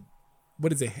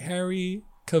what is it, Henry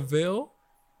Cavill?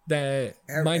 Because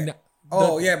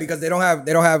they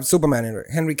don't have Superman in it.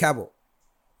 Henry Cavill.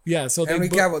 Yeah, so Henry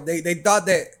Cavill. They thought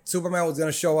that Superman was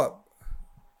gonna show up.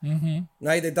 Mm-hmm.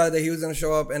 Right? They thought that he was gonna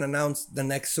show up and announce the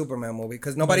next Superman movie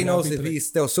because nobody knows if he's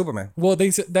still Superman. Well,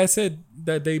 they said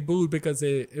that they booed because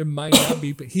it might not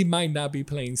be. He might not be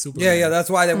playing Superman. Yeah. That's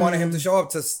why they wanted him to show up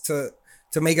to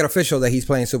to make it official that he's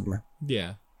playing Superman.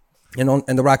 Yeah. And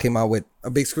The Rock came out with a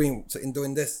big screen in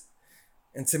doing this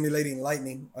and simulating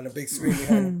lightning on a big screen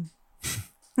behind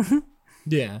him.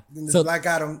 Yeah. In this Black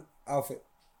Adam outfit.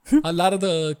 A lot of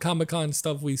the Comic-Con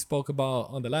stuff we spoke about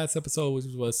on the last episode, which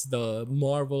was the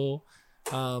Marvel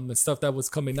stuff that was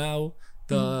coming out,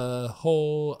 the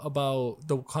whole about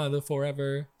the Wakanda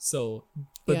Forever. So,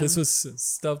 but this was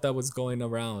stuff that was going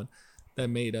around that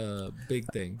made a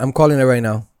big thing. I'm calling it right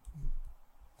now.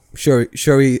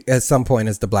 Shuri at some point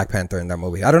is the Black Panther in that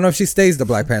movie. I don't know if she stays the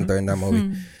Black Panther in that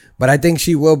movie, but I think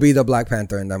she will be the Black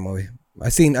Panther in that movie. I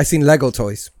seen Lego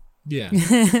toys. Yeah.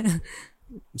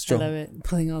 It's true. I love it.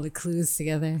 Putting all the clues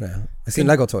together. Yeah. I seen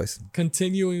Lego toys.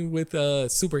 Continuing with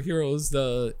superheroes,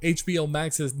 the HBO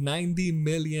Max's 90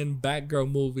 million Batgirl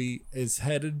movie is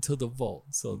headed to the vault.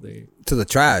 So to the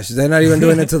trash. They're not even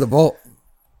doing it to the vault.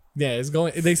 Yeah, it's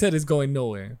going. They said it's going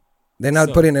nowhere. They're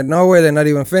not putting it nowhere. They're not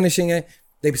even finishing it.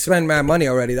 They spend mad money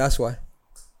already. That's why.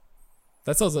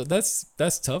 That's also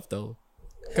that's tough though.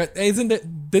 Isn't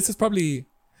it? This is probably.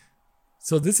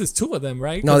 So this is two of them,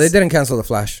 right? No, they didn't cancel The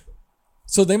Flash.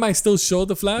 So they might still show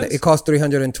The Flash. It cost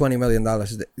 $320 million.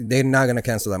 They're not gonna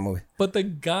cancel that movie. But the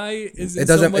guy is. It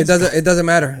doesn't. It doesn't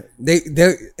matter.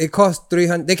 It cost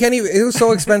 $300. They can't even. It was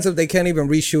so expensive. They can't even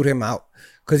reshoot him out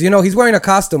because he's wearing a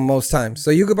costume most times.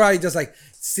 So you could probably just like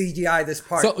CGI this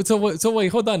part. So wait,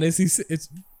 hold on. It's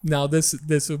now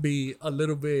this would be a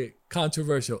little bit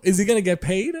controversial. Is he gonna get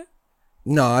paid?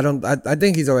 No, I don't. I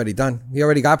think he's already done. He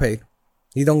already got paid.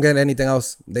 He don't get anything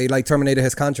else. They terminated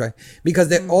his contract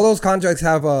because all those contracts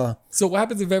have a. So what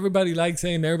happens if everybody likes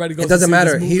him? Everybody goes. It doesn't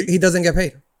matter. He doesn't get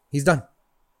paid. He's done.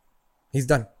 He's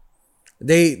done.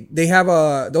 They have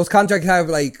those contracts have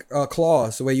like a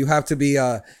clause where you have to be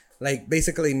like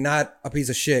basically not a piece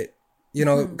of shit,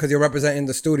 because you're representing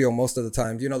the studio most of the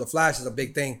time. The Flash is a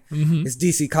big thing. Mm-hmm. It's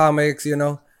DC Comics.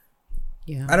 Yeah.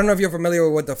 I don't know if you're familiar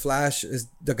with what the Flash is.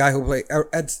 The guy who played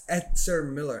Ezra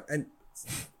Miller and.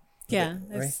 Yeah,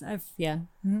 right?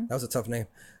 Mm-hmm. That was a tough name.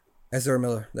 Ezra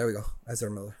Miller. There we go.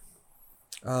 Ezra Miller.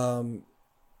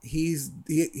 He's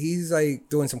like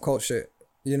doing some cult shit.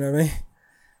 You know what I mean?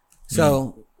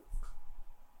 So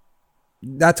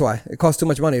that's why it costs too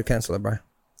much money to cancel it, Brian.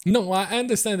 No, I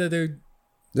understand that they're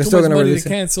still gonna release to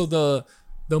cancel the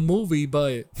movie,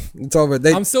 but it's over.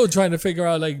 I'm still trying to figure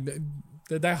out like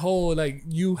that whole like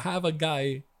you have a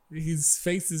guy, his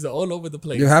face is all over the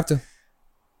place. You have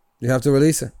to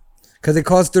release it. Because it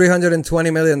costs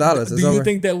 $320 million. Do you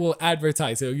think they will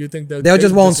advertise it? Or you think they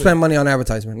just won't spend money on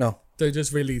advertisement? No. They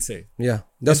just release it. Yeah.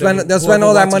 They'll spend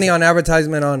all that money on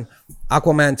advertisement on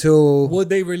Aquaman 2. Would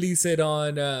they release it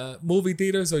on movie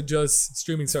theaters or just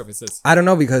streaming services? I don't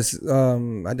know because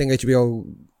I think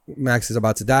HBO Max is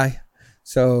about to die.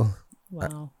 So.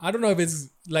 Wow. I don't know if it's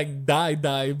like die,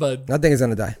 but. I think it's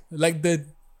going to die. Like they're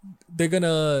going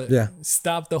to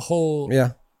stop the whole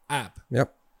app.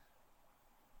 Yep.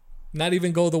 Not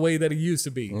even go the way that it used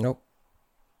to be. Nope.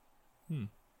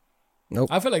 Nope.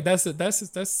 I feel like that's a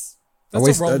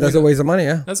waste of money.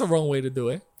 Yeah. That's a wrong way to do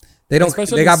it. They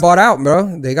got bought out,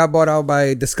 bro. They got bought out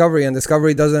by Discovery, and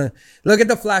Discovery doesn't look at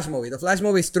the Flash movie. The Flash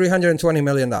movie is $320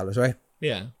 million, right?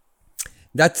 Yeah.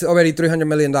 That's already $300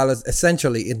 million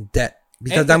essentially in debt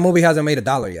because that movie hasn't made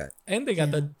 $1 yet. And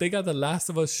they got the Last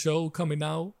of Us show coming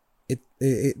out.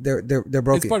 They're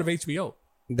broken. It's part of HBO.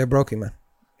 They're broken, man.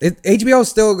 HBO is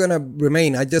still gonna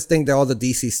remain. I just think that all the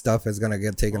DC stuff is gonna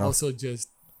get taken off.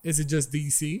 Is it just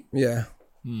DC? Yeah.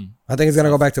 I think it's gonna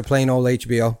go back to plain old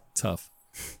HBO. Tough.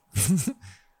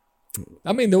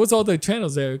 I mean, there was all the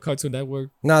channels there, Cartoon Network.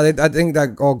 No, I think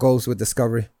that all goes with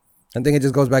Discovery. I think it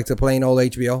just goes back to plain old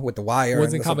HBO with The Wire.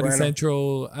 Wasn't Comedy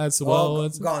Central as well?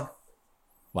 Gone.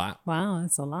 Wow,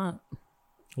 that's a lot.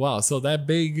 Wow, so that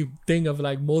big thing of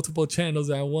like multiple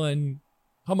channels at one.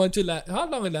 How long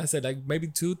it lasted? Like maybe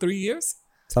 2-3 years?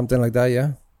 Something like that,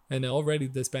 yeah. And it already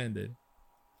disbanded.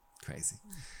 Crazy.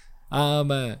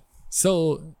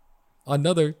 So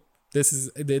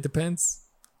it depends.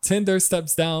 Tinder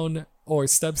steps down or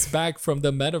steps back from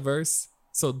the metaverse.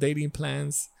 So dating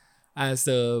plans as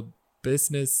the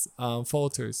business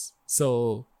falters.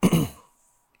 So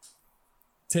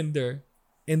Tinder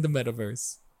in the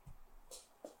metaverse.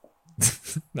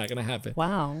 Not gonna happen.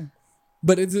 Wow.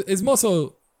 But it's more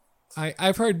so.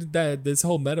 I've heard that this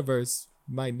whole metaverse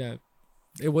might not.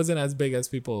 It wasn't as big as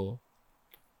people.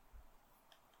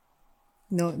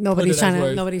 No, nobody's trying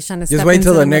to. Just wait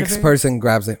till the next person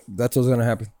grabs it. That's what's gonna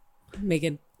happen. Make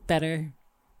it better.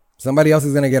 Somebody else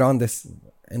is gonna get on this,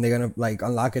 and they're gonna like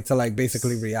unlock it to like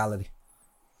basically reality.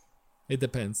 It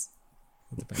depends.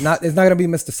 It's not gonna be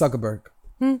Mr. Zuckerberg.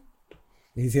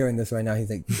 He's hearing this right now. He's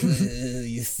like,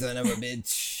 you son of a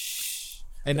bitch.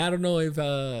 And I don't know if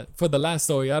for the last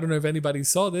story, I don't know if anybody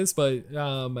saw this, but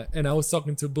and I was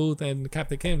talking to Booth and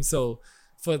Captain Kim. So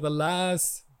for the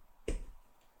last, I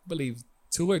believe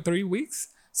 2 or 3 weeks,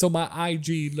 so my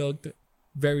IG looked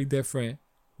very different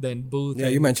than Booth. Yeah,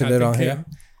 you mentioned Captain it on here.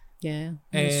 Yeah,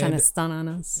 he was trying to stun on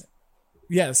us.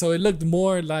 Yeah, so it looked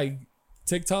more like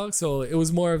TikTok. So it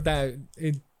was more of that.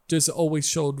 It just always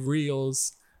showed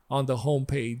reels on the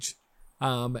homepage.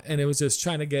 And it was just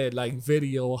trying to get like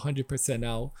video 100%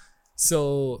 out.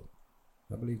 So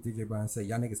I believe DJ Brian said,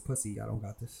 y'all niggas pussy, y'all don't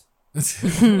got this.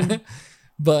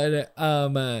 But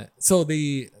so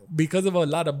because of a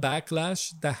lot of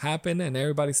backlash that happened and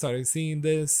everybody started seeing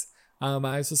this,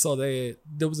 I also saw that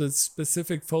there was a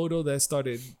specific photo that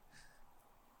started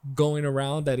going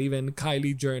around that even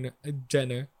Kylie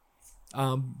Jenner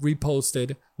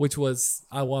reposted, which was,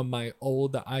 I want my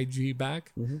old IG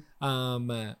back.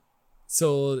 Mm-hmm.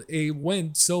 So it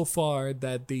went so far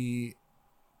that the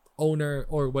owner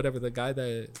or whatever, the guy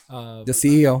that the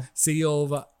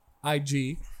CEO of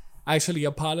IG actually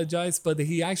apologized, but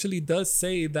he actually does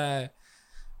say that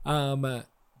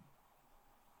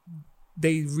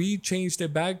they re-changed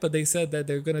it back, but they said that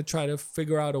they're gonna try to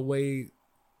figure out a way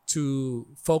to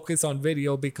focus on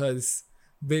video because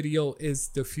video is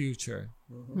the future.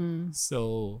 Mm-hmm.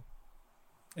 So,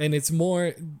 and it's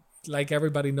more like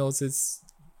everybody knows, it's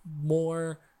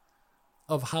more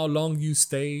of how long you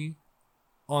stay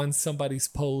on somebody's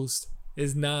post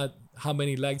is not how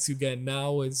many likes you get.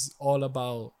 Now it's all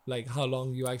about like how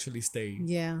long you actually stay.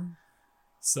 Yeah.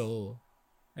 So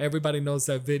everybody knows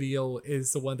that video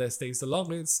is the one that stays the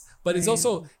longest, but it's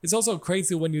also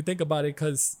crazy when you think about it,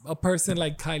 because a person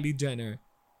like Kylie Jenner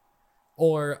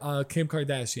or Kim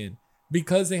Kardashian,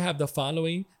 because they have the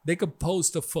following, they could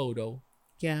post a photo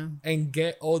and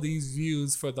get all these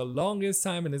views for the longest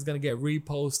time, and it's gonna get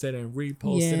reposted and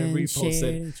reposted and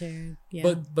reposted. Shared.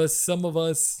 Yeah. But some of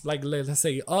us, like let's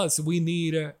say us, we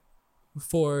need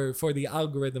for the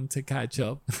algorithm to catch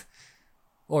up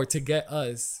or to get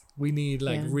us, we need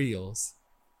like reels.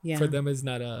 Yeah. For them, it's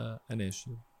not an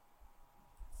issue.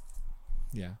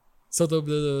 Yeah. So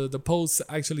the post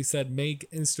actually said, "Make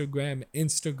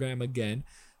Instagram again.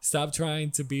 Stop trying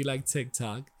to be like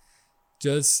TikTok.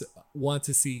 Just want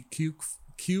to see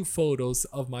cute photos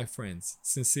of my friends.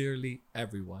 Sincerely,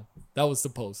 everyone." That was the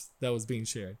post that was being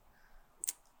shared.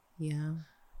 Yeah.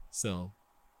 So,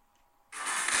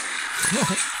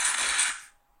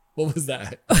 what was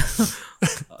that?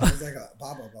 It was like a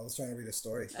pop-up. I was trying to read a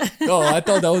story. Oh, I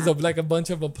thought that was like a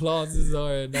bunch of applauses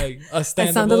or like a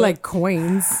stand-up. It sounded like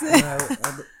coins. I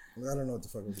don't know what the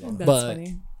fuck was going on. That's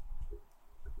funny.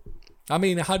 I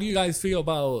mean, how do you guys feel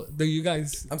about?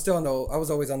 I'm still on I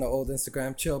was always on the old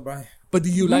Instagram. Chill, Brian. But do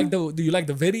you like the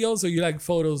videos or you like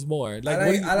photos more? Like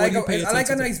I like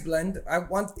a nice blend. I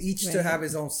want each to have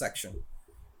its own section.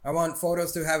 I want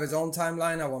photos to have its own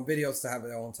timeline. I want videos to have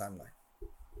their own timeline.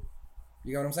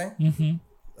 You get what I'm saying? Mm-hmm.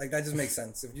 Like that just makes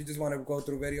sense. If you just want to go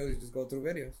through videos, you just go through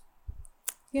videos.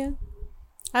 Yeah.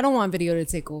 I don't want video to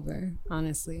take over,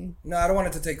 honestly. No, I don't want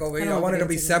it to take over. I want it to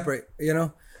be separate, you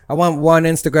know? I want one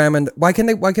Instagram, and why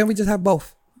can't we just have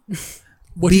both?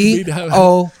 What do you mean to have?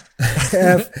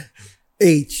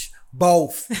 BOFH.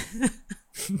 Both.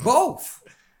 Both.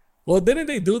 Well, didn't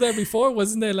they do that before?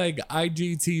 Wasn't there like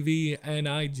IGTV and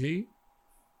IG?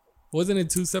 Wasn't it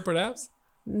 2 separate apps?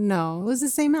 No, it was the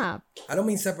same app. I don't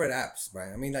mean separate apps,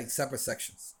 Brian. I mean like separate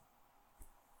sections.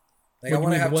 Like I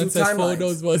want to have 2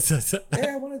 timelines.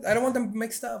 Yeah, I don't want them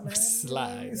mixed up, man.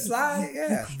 Slide,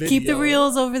 yeah. Keep the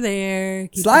reels over there.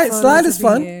 Slide is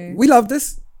fun. Here. We love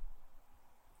this.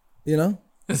 You know?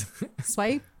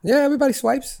 Swipe? Yeah, everybody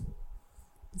swipes.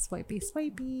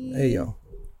 Swipey. Hey, yo.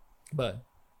 But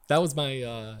that was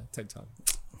my TikTok.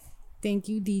 Thank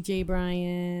you, DJ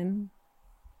Brian.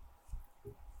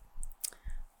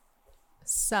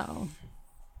 So,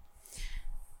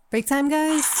 break time,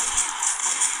 guys.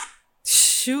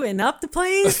 Shooting up the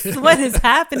place. What is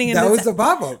happening? That was a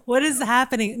pop-up. What is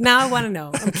happening? Now I want to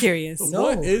know. I'm curious.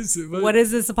 What is it? What is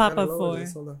this a pop-up for?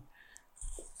 It's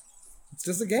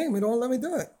just a game. It don't let me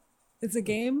do it. It's a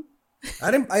game? It's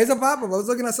a pop-up. I was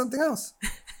looking at something else.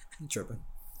 You tripping.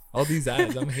 All these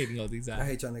ads. I'm hating all these ads. I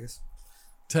hate y'all niggas.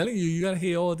 Telling you gotta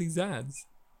hate all these ads.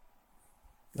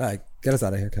 All right, get us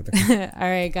out of here, Kevin. All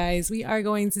right, guys. We are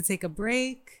going to take a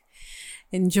break.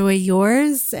 Enjoy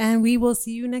yours, and we will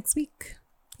see you next week.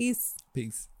 Peace.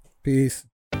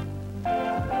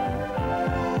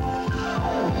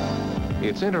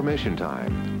 It's intermission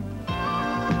time.